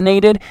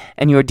vaccinated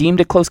and you are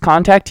deemed a close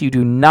contact, you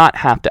do not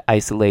have to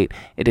isolate.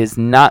 It is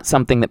not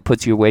something that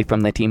puts you away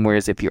from the team,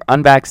 whereas if you're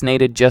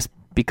unvaccinated, just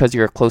because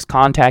you're a close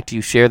contact,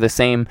 you share the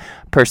same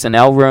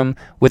personnel room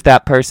with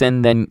that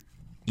person, then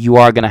you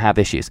are going to have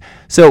issues.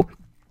 So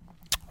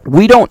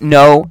we don't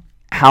know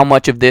how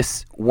much of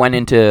this went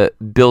into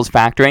Bill's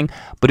factoring,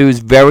 but it was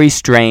very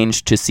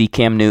strange to see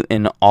Cam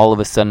Newton all of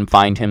a sudden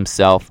find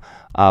himself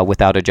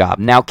without a job.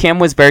 Now, Cam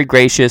was very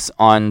gracious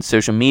on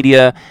social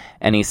media,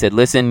 and he said,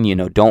 listen,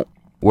 don't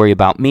worry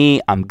about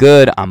me. I'm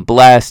good. I'm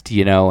blessed,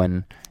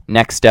 and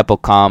next step will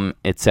come,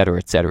 et cetera,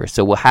 et cetera.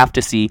 So we'll have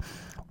to see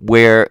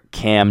where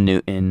Cam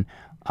Newton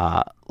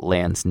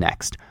lands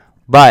next.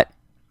 But,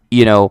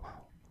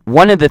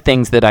 one of the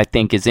things that I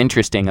think is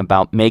interesting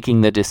about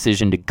making the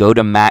decision to go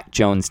to Mac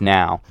Jones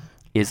now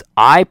is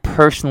I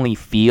personally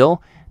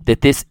feel that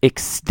this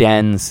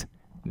extends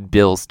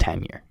Bill's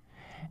tenure.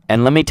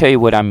 And let me tell you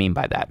what I mean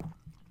by that.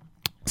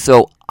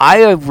 So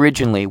I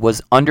originally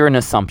was under an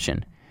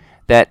assumption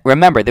that,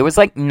 remember, there was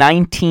like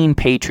 19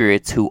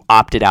 Patriots who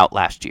opted out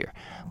last year.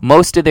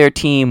 Most of their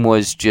team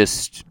was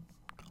just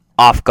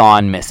off,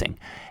 gone, missing.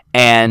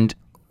 And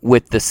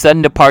with the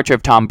sudden departure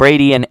of Tom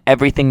Brady and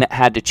everything that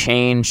had to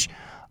change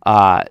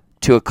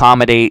to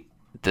accommodate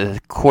the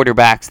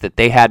quarterbacks that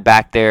they had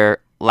back there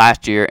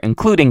last year,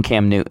 including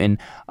Cam Newton,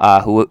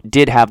 who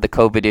did have the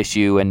COVID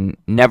issue and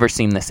never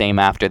seemed the same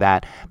after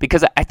that.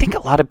 Because I think a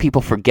lot of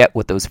people forget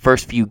what those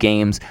first few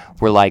games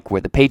were like,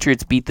 where the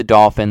Patriots beat the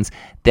Dolphins,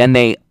 then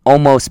they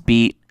almost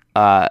beat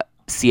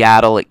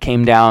Seattle. It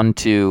came down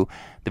to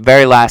the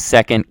very last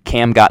second.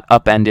 Cam got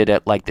upended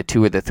at like the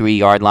 2 or the 3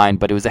 yard line,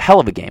 but it was a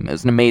hell of a game. It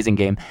was an amazing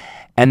game.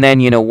 And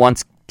then,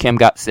 once Cam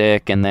got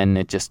sick, and then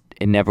it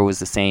never was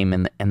the same,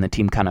 and the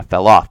team kind of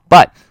fell off.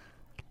 But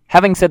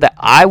having said that,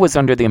 I was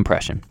under the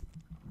impression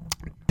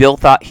Bill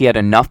thought he had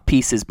enough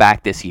pieces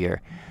back this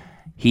year.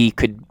 He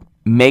could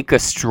make a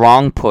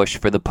strong push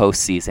for the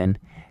postseason,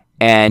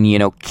 and,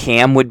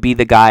 Cam would be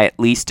the guy at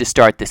least to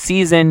start the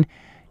season,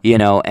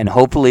 and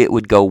hopefully it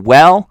would go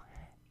well,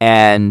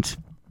 and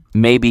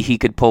maybe he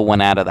could pull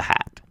one out of the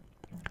hat.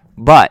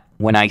 But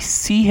when I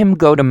see him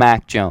go to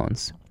Mac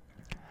Jones,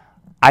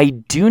 I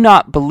do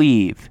not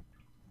believe,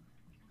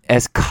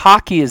 as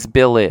cocky as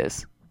Bill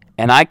is,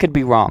 and I could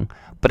be wrong,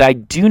 but I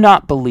do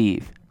not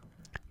believe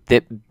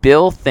that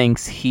Bill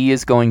thinks he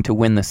is going to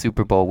win the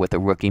Super Bowl with a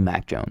rookie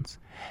Mac Jones.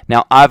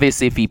 Now,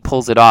 obviously, if he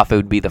pulls it off, it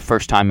would be the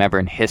first time ever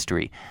in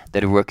history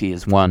that a rookie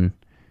has won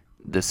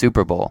the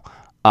Super Bowl.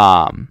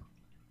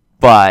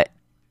 But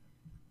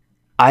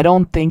I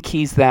don't think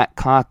he's that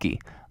cocky.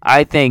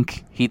 I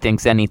think he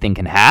thinks anything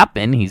can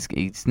happen.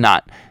 It's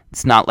not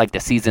like the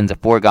season's a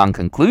foregone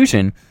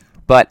conclusion,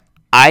 but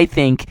I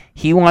think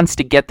he wants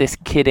to get this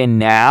kid in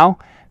now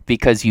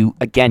because you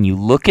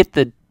look at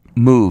the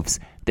moves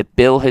that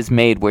Bill has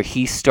made where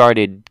he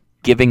started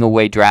giving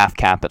away draft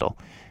capital,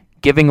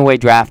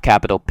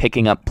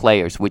 picking up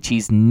players, which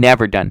he's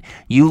never done.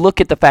 You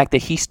look at the fact that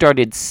he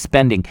started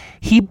spending.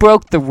 He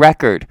broke the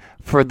record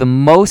for the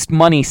most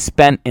money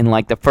spent in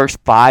like the first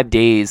 5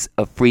 days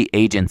of free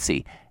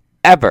agency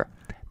ever.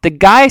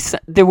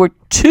 There were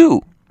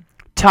 2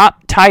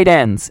 top tight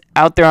ends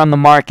out there on the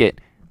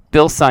market.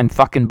 Bill signed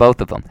fucking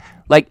both of them.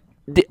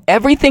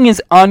 Everything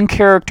is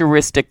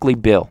uncharacteristically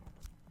Bill.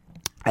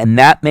 And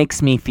that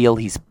makes me feel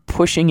he's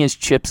pushing his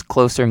chips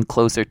closer and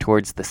closer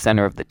towards the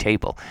center of the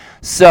table.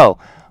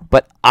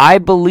 But I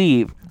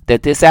believe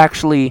that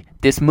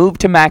this move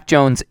to Mac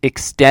Jones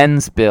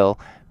extends Bill,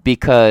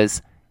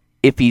 because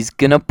if he's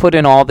going to put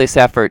in all this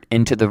effort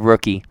into the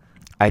rookie,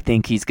 I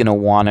think he's going to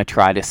want to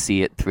try to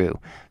see it through.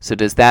 So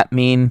does that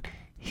mean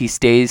he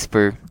stays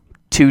for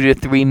 2 to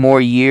 3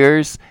 more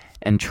years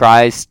and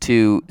tries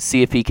to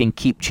see if he can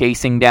keep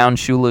chasing down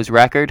Shula's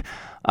record?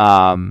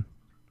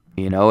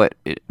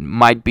 It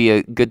might be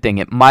a good thing.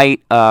 It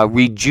might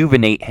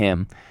rejuvenate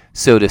him,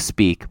 so to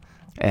speak.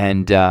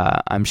 And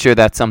I'm sure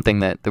that's something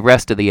that the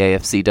rest of the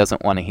AFC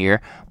doesn't want to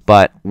hear.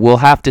 But we'll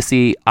have to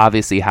see,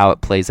 obviously, how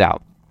it plays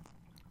out.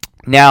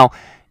 Now,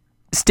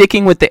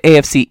 sticking with the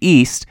AFC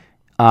East,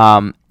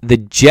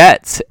 the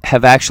Jets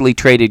have actually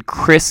traded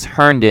Chris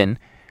Herndon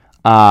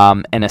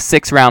and a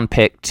 6th-round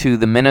pick to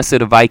the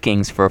Minnesota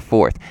Vikings for a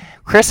 4th.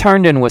 Chris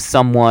Herndon was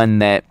someone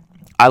that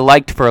I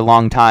liked for a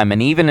long time,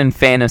 and even in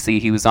fantasy,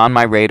 he was on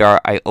my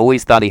radar. I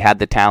always thought he had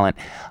the talent.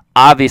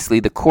 Obviously,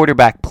 the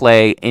quarterback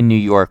play in New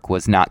York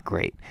was not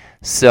great.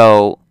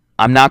 So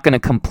I'm not going to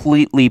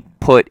completely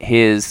put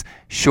his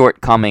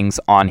shortcomings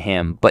on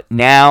him. But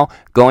now,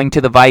 going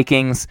to the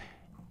Vikings,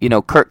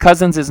 Kirk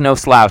Cousins is no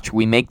slouch.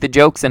 We make the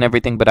jokes and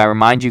everything, but I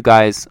remind you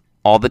guys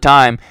all the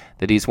time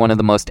that he's one of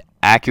the most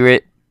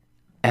accurate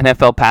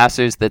NFL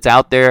passers that's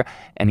out there,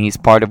 and he's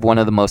part of one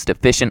of the most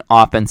efficient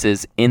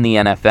offenses in the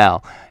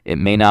NFL. It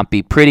may not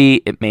be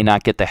pretty, it may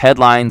not get the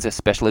headlines,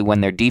 especially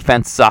when their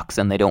defense sucks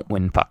and they don't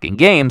win fucking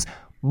games,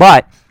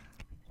 but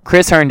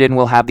Chris Herndon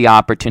will have the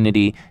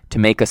opportunity to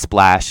make a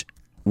splash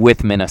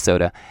with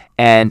Minnesota.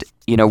 And,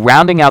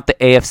 rounding out the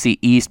AFC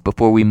East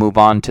before we move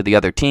on to the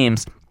other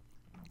teams,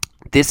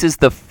 this is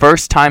the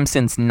first time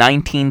since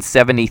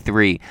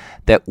 1973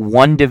 that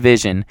one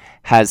division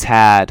has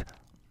had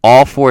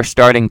all 4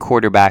 starting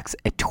quarterbacks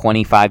at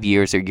 25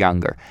 years or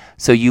younger.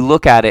 So you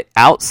look at it,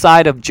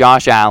 outside of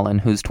Josh Allen,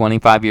 who's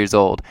 25 years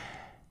old,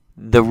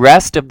 the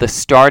rest of the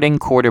starting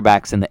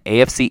quarterbacks in the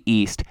AFC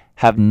East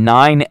have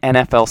 9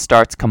 NFL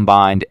starts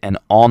combined, and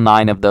all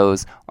 9 of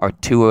those are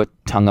Tua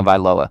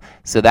Tagovailoa.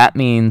 So that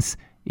means,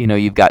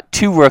 you've got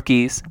 2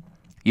 rookies,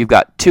 you've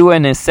got Tua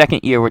in his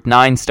 2nd year with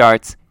 9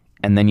 starts,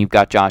 and then you've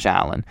got Josh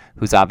Allen,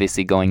 who's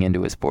obviously going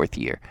into his 4th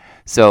year.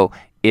 So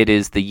it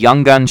is the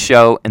young gun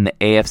show in the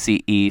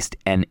AFC East,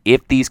 and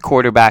if these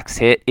quarterbacks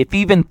hit, if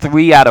even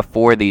 3 out of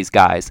 4 of these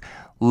guys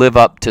live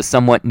up to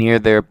somewhat near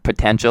their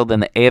potential, then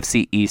the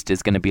AFC East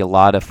is going to be a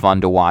lot of fun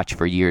to watch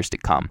for years to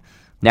come.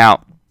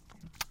 Now,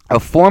 a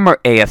former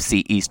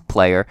AFC East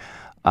player,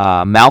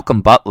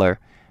 Malcolm Butler,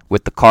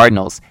 with the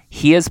Cardinals,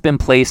 he has been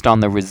placed on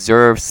the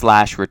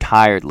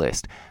reserve/retired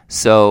list.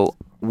 So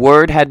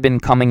word had been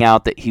coming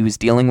out that he was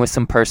dealing with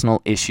some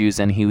personal issues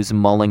and he was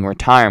mulling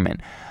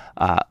retirement.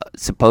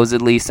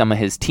 Supposedly, some of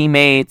his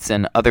teammates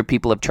and other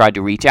people have tried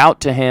to reach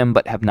out to him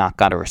but have not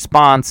got a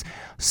response.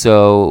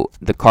 So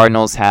the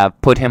Cardinals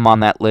have put him on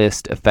that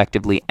list,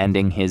 effectively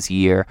ending his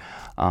year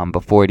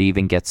before it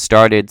even gets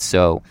started.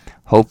 So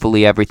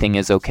hopefully everything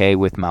is okay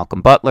with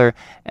Malcolm Butler,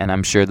 and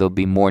I'm sure there'll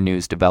be more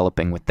news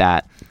developing with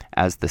that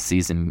as the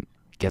season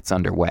gets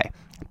underway.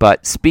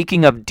 But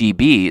speaking of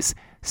DBs,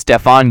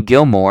 Stephon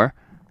Gilmore,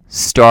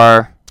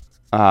 star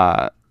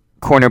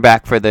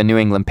cornerback for the New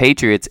England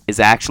Patriots, is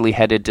actually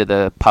headed to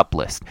the PUP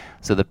list.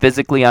 So the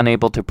physically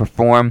unable to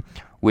perform,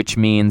 which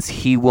means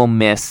he will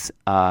miss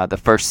the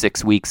first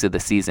 6 weeks of the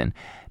season.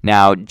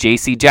 Now,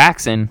 J.C.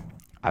 Jackson,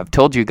 I've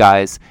told you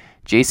guys,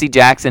 J.C.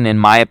 Jackson, in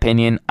my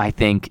opinion, I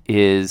think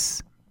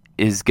is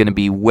going to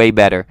be way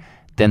better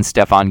than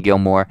Stephon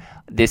Gilmore.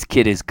 This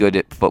kid is good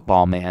at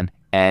football, man.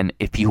 And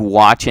if you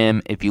watch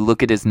him, if you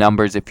look at his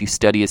numbers, if you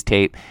study his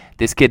tape,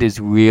 this kid is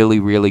really,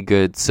 really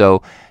good.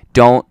 So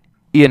don't,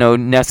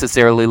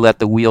 necessarily let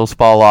the wheels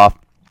fall off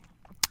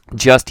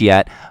just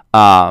yet.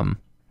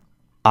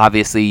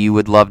 Obviously, you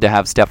would love to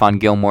have Stephon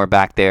Gilmore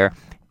back there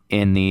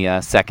in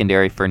the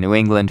secondary for New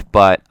England,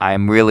 but I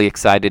am really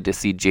excited to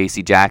see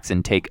J.C.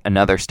 Jackson take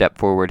another step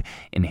forward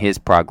in his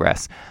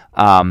progress.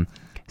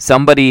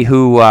 Somebody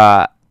who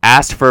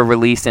asked for a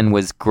release and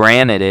was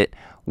granted it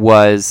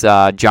was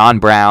John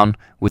Brown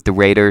with the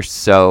Raiders.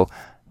 So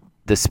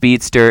the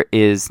speedster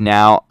is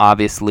now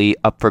obviously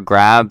up for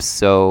grabs,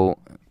 so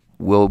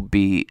will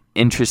be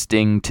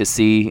interesting to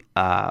see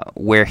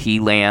where he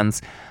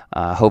lands.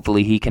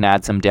 Hopefully he can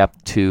add some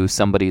depth to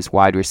somebody's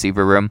wide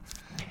receiver room.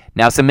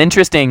 Now, some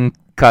interesting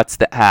cuts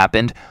that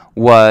happened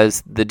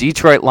was the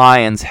Detroit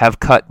Lions have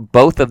cut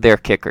both of their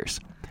kickers.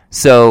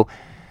 So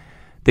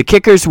the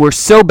kickers were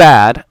so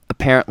bad,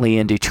 apparently,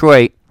 in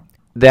Detroit,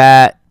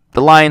 that the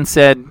Lions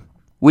said,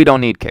 we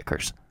don't need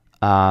kickers.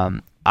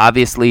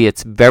 Obviously,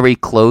 it's very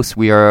close.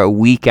 We are a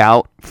week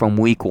out from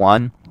week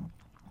 1,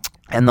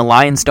 and the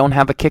Lions don't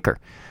have a kicker.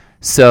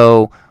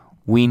 So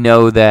we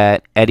know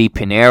that Eddie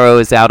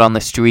Pinheiro is out on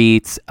the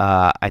streets.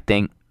 I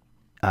think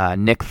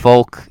Nick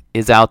Folk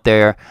is out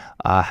there,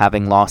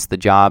 having lost the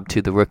job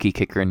to the rookie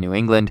kicker in New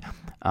England.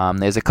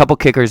 There's a couple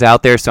kickers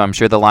out there, so I'm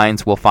sure the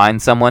Lions will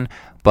find someone.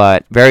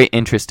 But very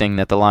interesting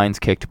that the Lions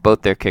kicked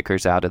both their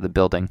kickers out of the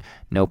building,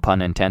 no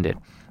pun intended.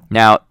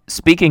 Now,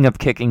 speaking of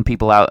kicking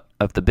people out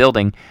of the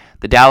building,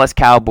 the Dallas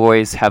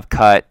Cowboys have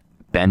cut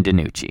Ben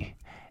DiNucci.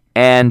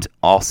 And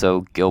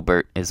also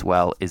Gilbert as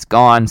well is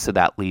gone, so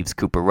that leaves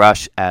Cooper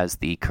Rush as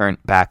the current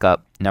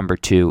backup number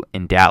 2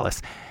 in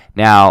Dallas.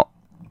 Now,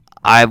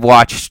 I've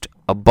watched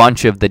a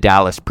bunch of the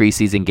Dallas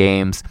preseason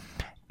games,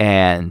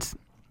 and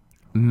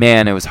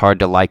man, it was hard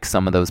to like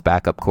some of those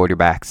backup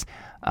quarterbacks.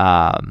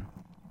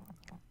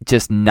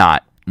 Just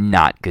not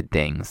good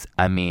things.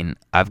 I mean,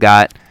 I've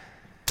got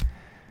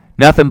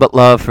nothing but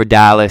love for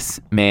Dallas,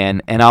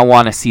 man, and I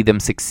want to see them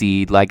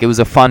succeed. Like, it was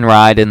a fun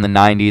ride in the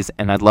 90s,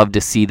 and I'd love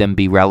to see them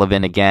be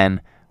relevant again.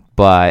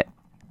 But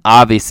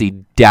obviously,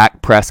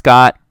 Dak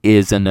Prescott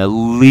is an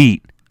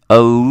elite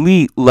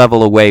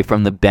level away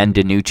from the Ben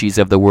DiNucci's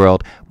of the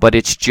world. But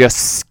it's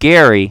just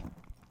scary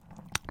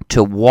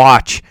to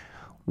watch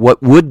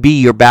what would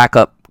be your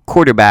backup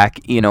quarterback,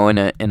 in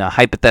a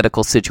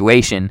hypothetical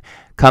situation,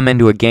 come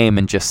into a game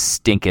and just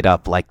stink it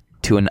up like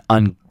to an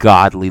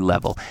ungodly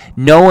level.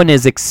 No one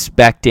is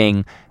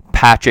expecting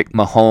Patrick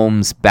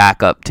Mahomes'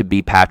 backup to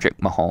be Patrick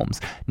Mahomes.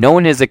 No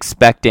one is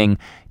expecting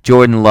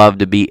Jordan Love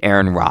to be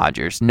Aaron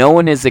Rodgers. No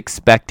one is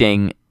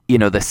expecting,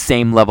 the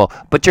same level,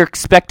 but you're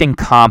expecting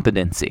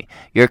competency.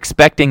 You're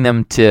expecting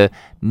them to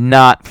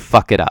not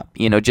fuck it up.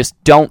 Just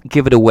don't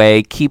give it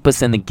away. Keep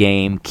us in the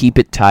game. Keep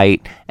it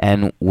tight,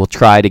 and we'll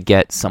try to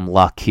get some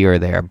luck here or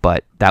there.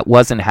 But that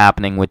wasn't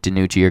happening with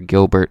DiNucci or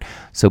Gilbert,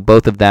 so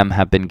both of them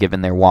have been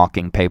given their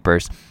walking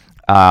papers.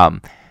 The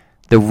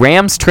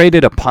Rams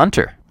traded a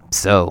punter.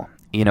 So,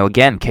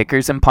 again,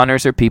 kickers and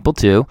punters are people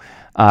too.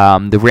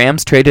 The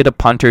Rams traded a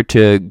punter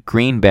to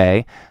Green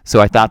Bay,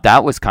 so I thought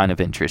that was kind of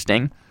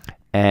interesting.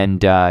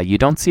 And you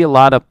don't see a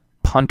lot of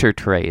punter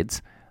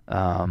trades,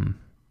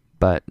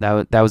 but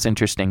that was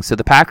interesting. So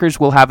the Packers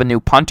will have a new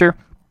punter,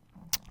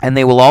 and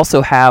they will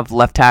also have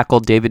left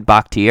tackle David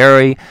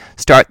Bakhtiari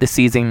start the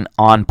season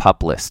on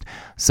PUP list.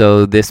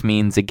 So this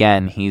means,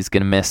 again, he's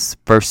going to miss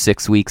first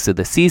 6 weeks of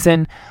the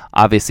season,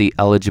 obviously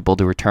eligible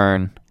to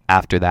return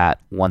after that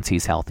once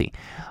he's healthy.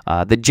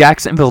 The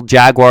Jacksonville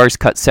Jaguars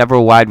cut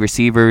several wide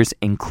receivers,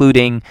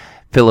 including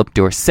Philip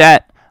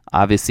Dorsett,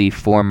 obviously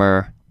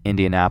former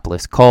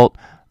Indianapolis Colt.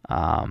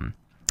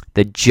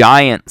 The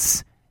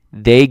Giants,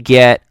 they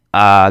get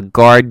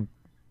guard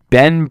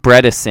Ben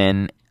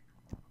Bredeson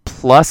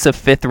plus a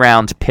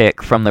 5th-round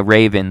pick from the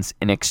Ravens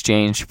in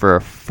exchange for a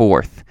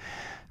 4th.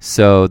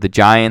 So the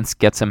Giants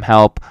get some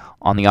help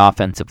on the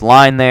offensive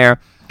line there.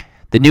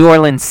 The New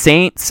Orleans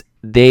Saints,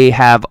 they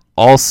have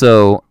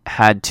also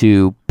had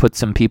to put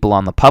some people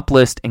on the PUP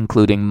list,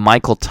 including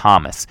Michael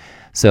Thomas.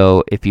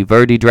 So if you've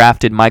already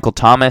drafted Michael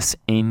Thomas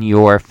in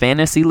your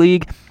fantasy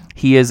league,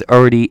 he is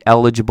already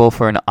eligible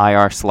for an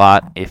IR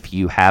slot if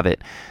you have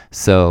it.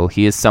 So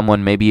he is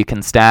someone maybe you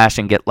can stash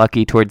and get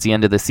lucky towards the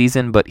end of the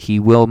season, but he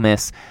will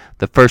miss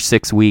the first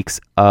 6 weeks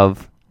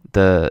of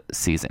the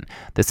season.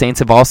 The Saints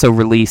have also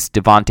released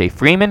Devontae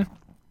Freeman,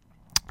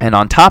 and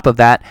on top of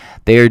that,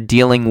 they are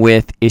dealing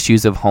with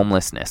issues of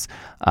homelessness.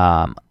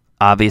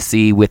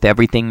 Obviously, with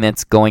everything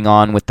that's going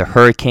on with the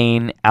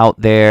hurricane out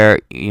there,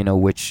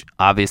 which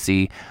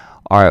obviously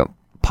are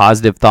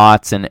positive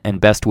thoughts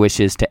and best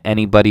wishes to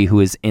anybody who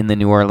is in the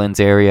New Orleans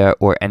area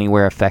or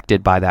anywhere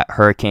affected by that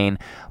hurricane.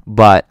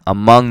 But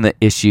among the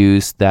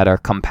issues that are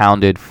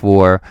compounded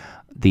for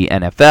the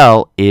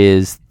NFL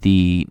is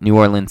the New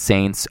Orleans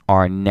Saints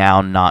are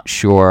now not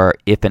sure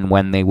if and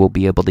when they will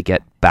be able to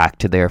get back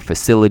to their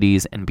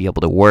facilities and be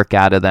able to work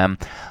out of them.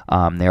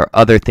 There are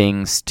other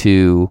things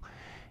to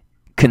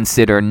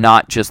consider,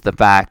 not just the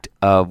fact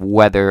of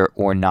whether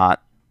or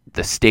not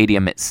the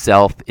stadium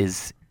itself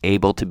is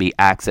able to be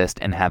accessed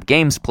and have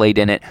games played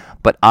in it,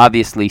 but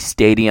obviously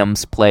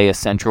stadiums play a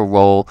central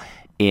role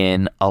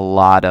in a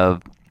lot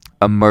of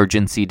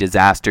emergency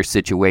disaster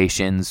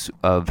situations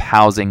of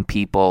housing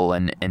people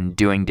and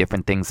doing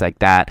different things like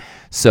that.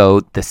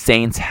 So the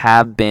Saints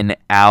have been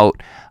out,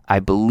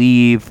 I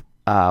believe,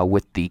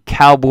 with the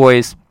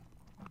Cowboys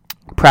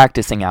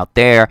practicing out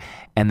there,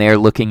 and they're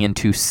looking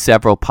into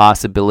several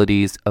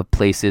possibilities of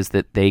places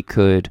that they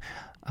could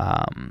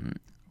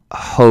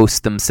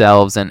host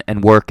themselves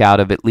and work out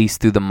of at least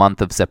through the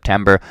month of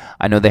September.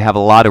 I know they have a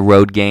lot of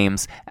road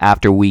games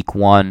after week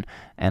 1,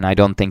 and I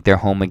don't think they're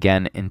home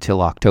again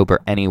until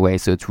October anyway,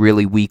 so it's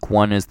really week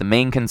 1 is the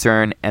main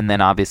concern, and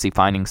then obviously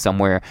finding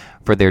somewhere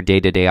for their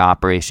day-to-day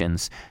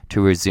operations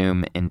to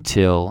resume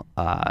until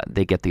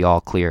they get the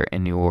all clear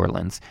in New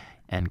Orleans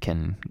and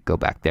can go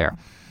back there.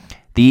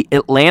 The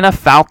Atlanta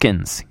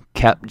Falcons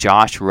kept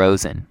Josh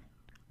Rosen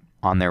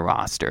on their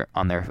roster,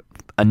 on their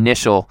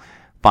initial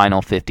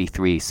final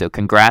 53. So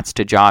congrats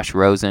to Josh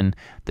Rosen,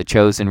 the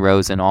chosen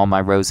Rosen, all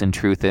my Rosen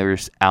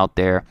truthers out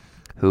there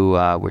who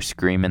were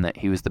screaming that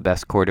he was the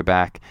best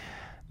quarterback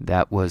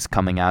that was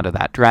coming out of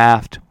that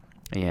draft.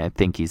 Yeah, I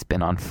think he's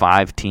been on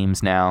 5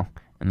 teams now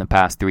in the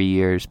past 3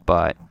 years,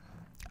 but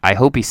I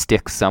hope he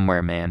sticks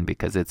somewhere, man,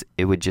 because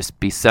it would just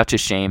be such a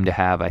shame to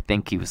have, I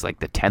think he was like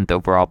the 10th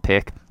overall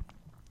pick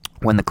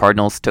when the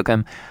Cardinals took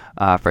him,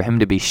 for him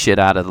to be shit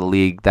out of the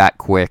league that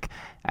quick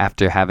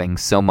after having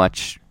so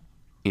much,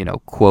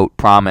 quote,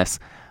 promise,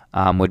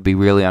 would be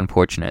really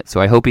unfortunate.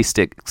 So I hope he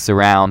sticks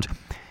around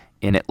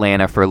in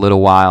Atlanta for a little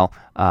while.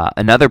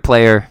 Another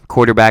player,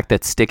 quarterback,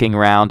 that's sticking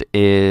around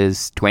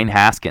is Dwayne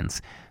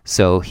Haskins.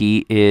 So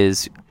he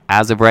is,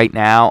 as of right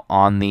now,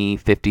 on the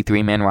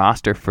 53-man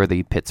roster for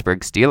the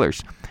Pittsburgh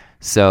Steelers.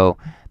 So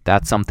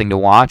that's something to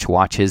watch.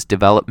 Watch his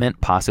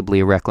development,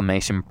 possibly a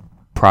reclamation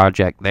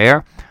project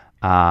there.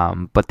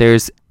 But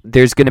there's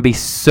going to be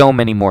so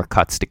many more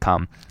cuts to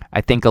come.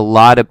 I think a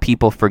lot of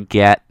people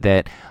forget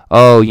that,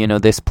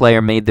 this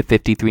player made the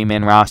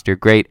 53-man roster.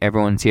 Great,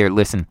 everyone's here.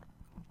 Listen,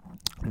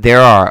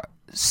 there are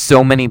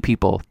so many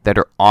people that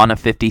are on a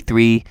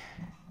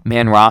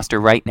 53-man roster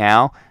right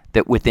now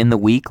that within the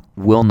week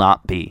will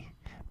not be,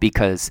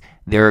 because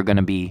there are going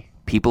to be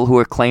people who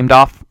are claimed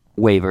off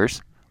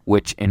waivers,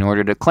 which in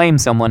order to claim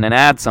someone and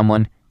add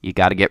someone, you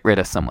got to get rid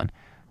of someone.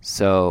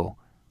 So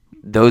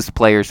those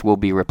players will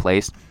be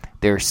replaced.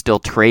 There are still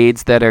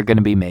trades that are going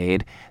to be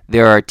made.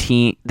 There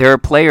are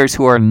players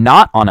who are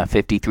not on a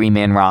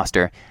 53-man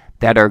roster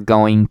that are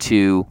going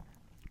to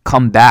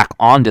come back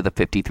onto the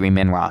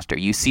 53-man roster.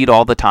 You see it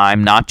all the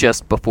time, not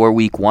just before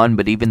week 1,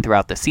 but even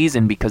throughout the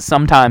season, because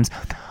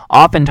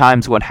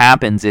oftentimes what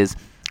happens is,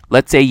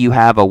 let's say you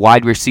have a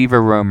wide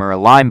receiver room or a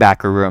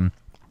linebacker room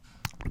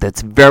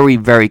that's very,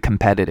 very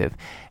competitive,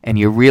 and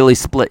you're really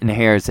splitting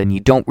hairs, and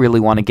you don't really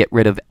want to get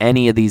rid of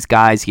any of these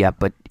guys yet,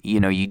 but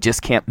you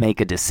just can't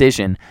make a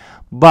decision.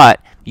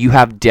 But you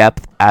have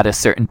depth at a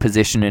certain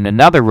position in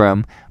another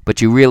room,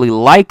 but you really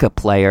like a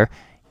player.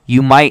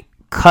 You might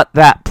cut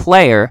that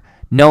player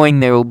knowing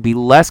there will be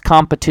less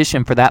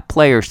competition for that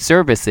player's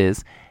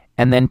services,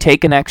 and then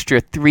take an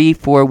extra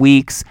 3-4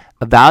 weeks,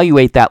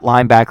 evaluate that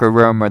linebacker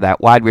room or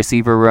that wide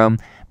receiver room,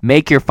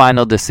 make your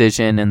final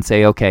decision and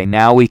say, okay,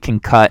 now we can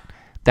cut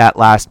that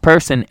last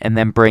person and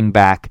then bring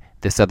back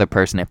this other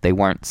person if they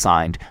weren't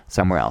signed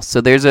somewhere else.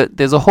 So there's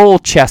a whole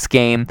chess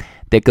game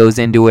that goes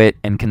into it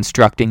and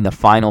constructing the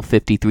final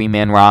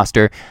 53-man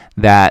roster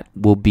that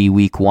will be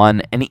week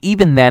 1. And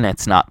even then,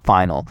 it's not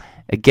final.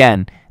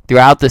 Again,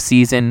 throughout the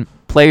season,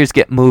 players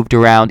get moved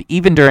around.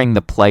 Even during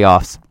the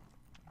playoffs,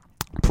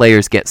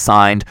 players get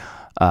signed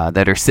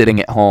that are sitting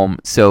at home.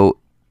 So,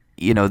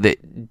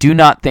 do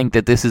not think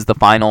that this is the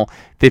final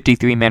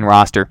 53-man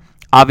roster.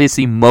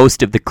 Obviously,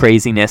 most of the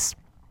craziness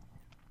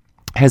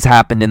has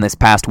happened in this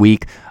past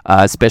week,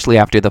 especially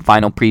after the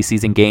final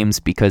preseason games,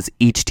 because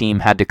each team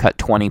had to cut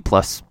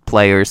 20-plus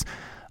players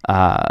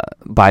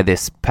by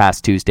this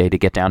past Tuesday to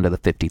get down to the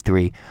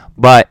 53.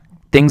 But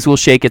things will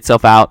shake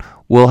itself out.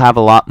 We'll have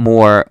a lot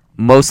more,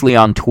 mostly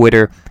on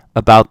Twitter,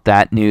 about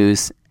that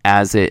news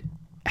as it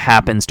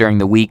happens during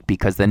the week,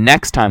 because the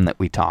next time that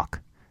we talk,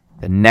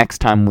 The next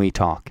time we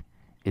talk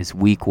is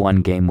week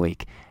 1 game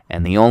week.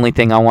 And the only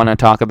thing I want to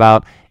talk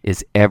about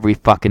is every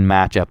fucking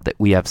matchup that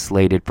we have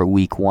slated for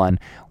week 1.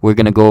 We're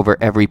going to go over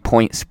every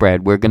point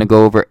spread. We're going to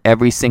go over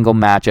every single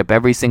matchup,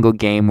 every single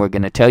game. We're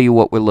going to tell you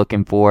what we're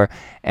looking for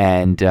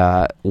and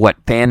what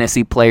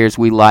fantasy players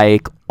we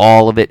like,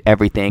 all of it,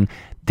 everything.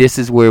 This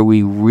is where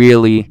we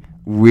really,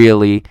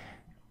 really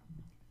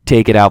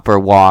take it out for a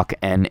walk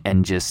and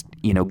just,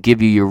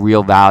 give you your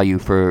real value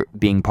for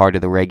being part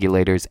of the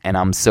Regulators. And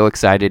I'm so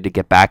excited to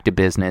get back to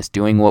business,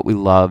 doing what we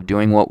love,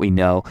 doing what we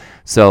know.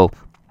 So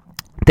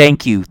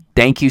thank you.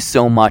 Thank you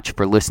so much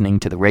for listening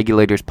to the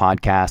Regulators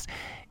podcast.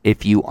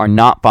 If you are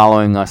not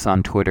following us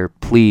on Twitter,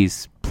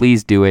 please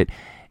do it.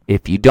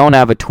 If you don't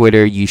have a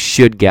Twitter, you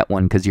should get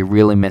one because you're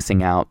really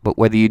missing out. But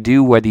whether you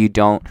do, whether you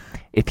don't,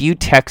 if you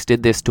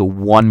texted this to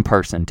one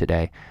person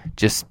today,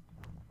 just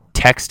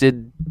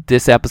texted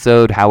this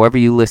episode, however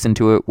you listen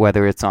to it,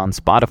 whether it's on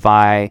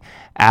Spotify,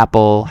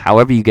 Apple,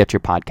 however you get your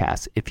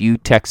podcasts, if you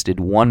texted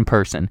one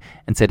person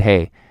and said,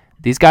 hey,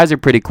 these guys are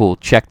pretty cool,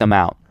 check them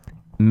out,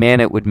 man,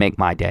 it would make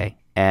my day.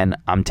 And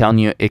I'm telling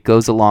you, it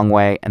goes a long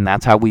way, and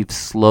that's how we've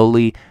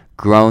slowly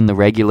grown the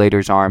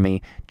Regulators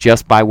Army,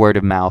 just by word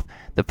of mouth.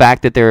 The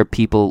fact that there are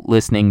people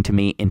listening to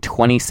me in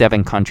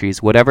 27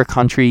 countries, whatever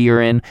country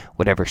you're in,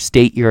 whatever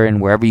state you're in,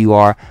 wherever you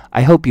are,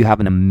 I hope you have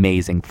an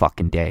amazing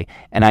fucking day.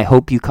 And I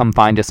hope you come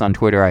find us on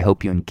Twitter. I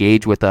hope you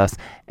engage with us.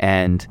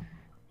 And,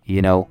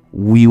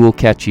 we will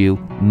catch you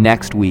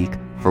next week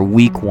for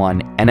week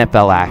 1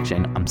 NFL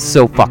action. I'm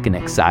so fucking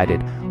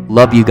excited.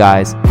 Love you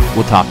guys.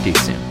 We'll talk to you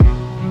soon.